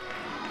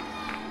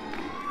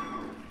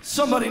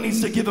 Somebody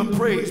needs to give him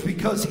praise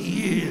because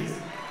he is.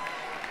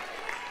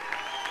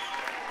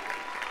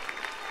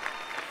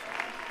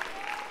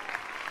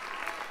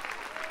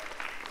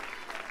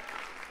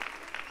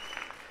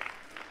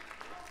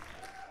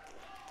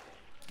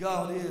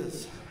 God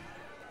is.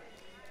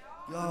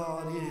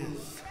 God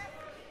is.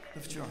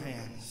 Lift your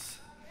hands.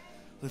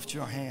 Lift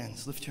your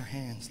hands. Lift your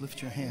hands.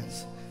 Lift your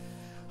hands.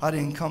 I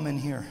didn't come in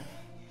here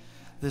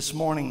this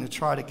morning to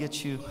try to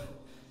get you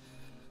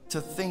to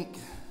think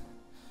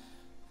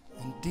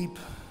in deep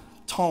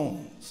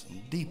tones,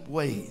 in deep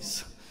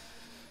ways.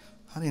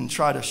 I didn't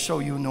try to show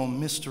you no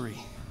mystery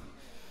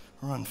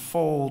or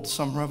unfold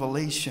some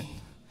revelation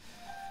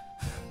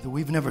that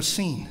we've never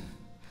seen.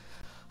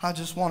 I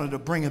just wanted to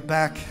bring it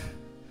back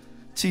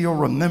to your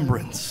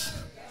remembrance,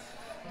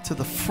 to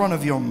the front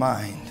of your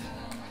mind,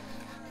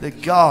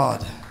 that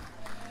God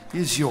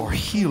is your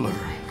healer.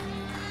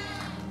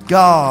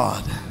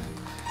 God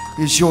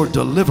is your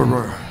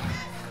deliverer.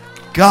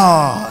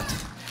 God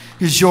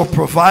is your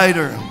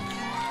provider.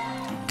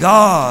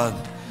 God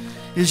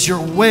is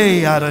your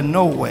way out of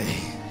no way.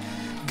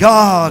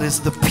 God is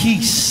the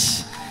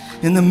peace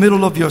in the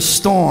middle of your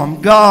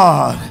storm.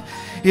 God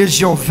is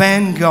your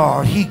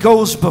vanguard. He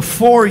goes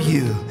before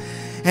you,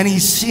 and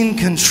he's in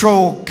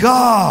control.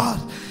 God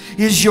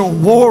is your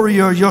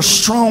warrior, your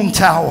strong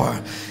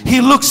tower. He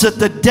looks at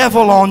the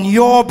devil on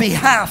your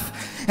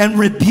behalf and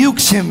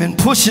rebukes him and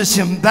pushes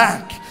him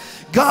back.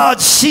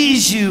 God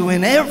sees you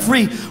in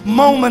every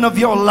moment of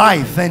your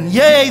life. And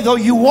yea, though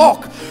you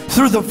walk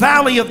through the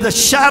valley of the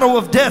shadow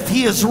of death,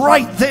 he is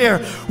right there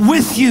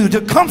with you to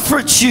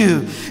comfort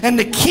you and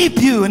to keep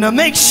you and to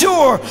make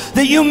sure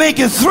that you make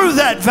it through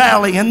that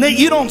valley and that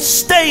you don't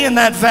stay in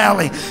that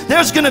valley.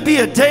 There's going to be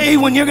a day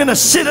when you're going to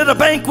sit at a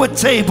banquet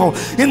table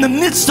in the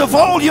midst of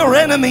all your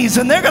enemies,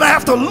 and they're going to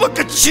have to look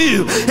at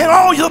you and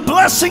all your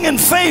blessing and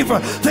favor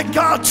that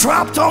God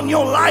dropped on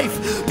your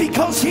life,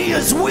 because he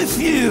is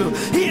with you.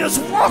 He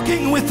is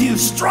walking with you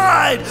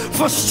stride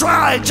for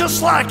stride,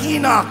 just like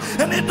Enoch.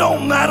 And it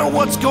don't matter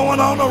what's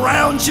going on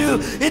around you.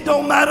 It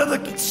don't matter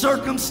the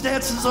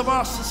circumstances of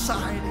our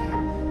society.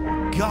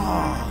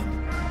 God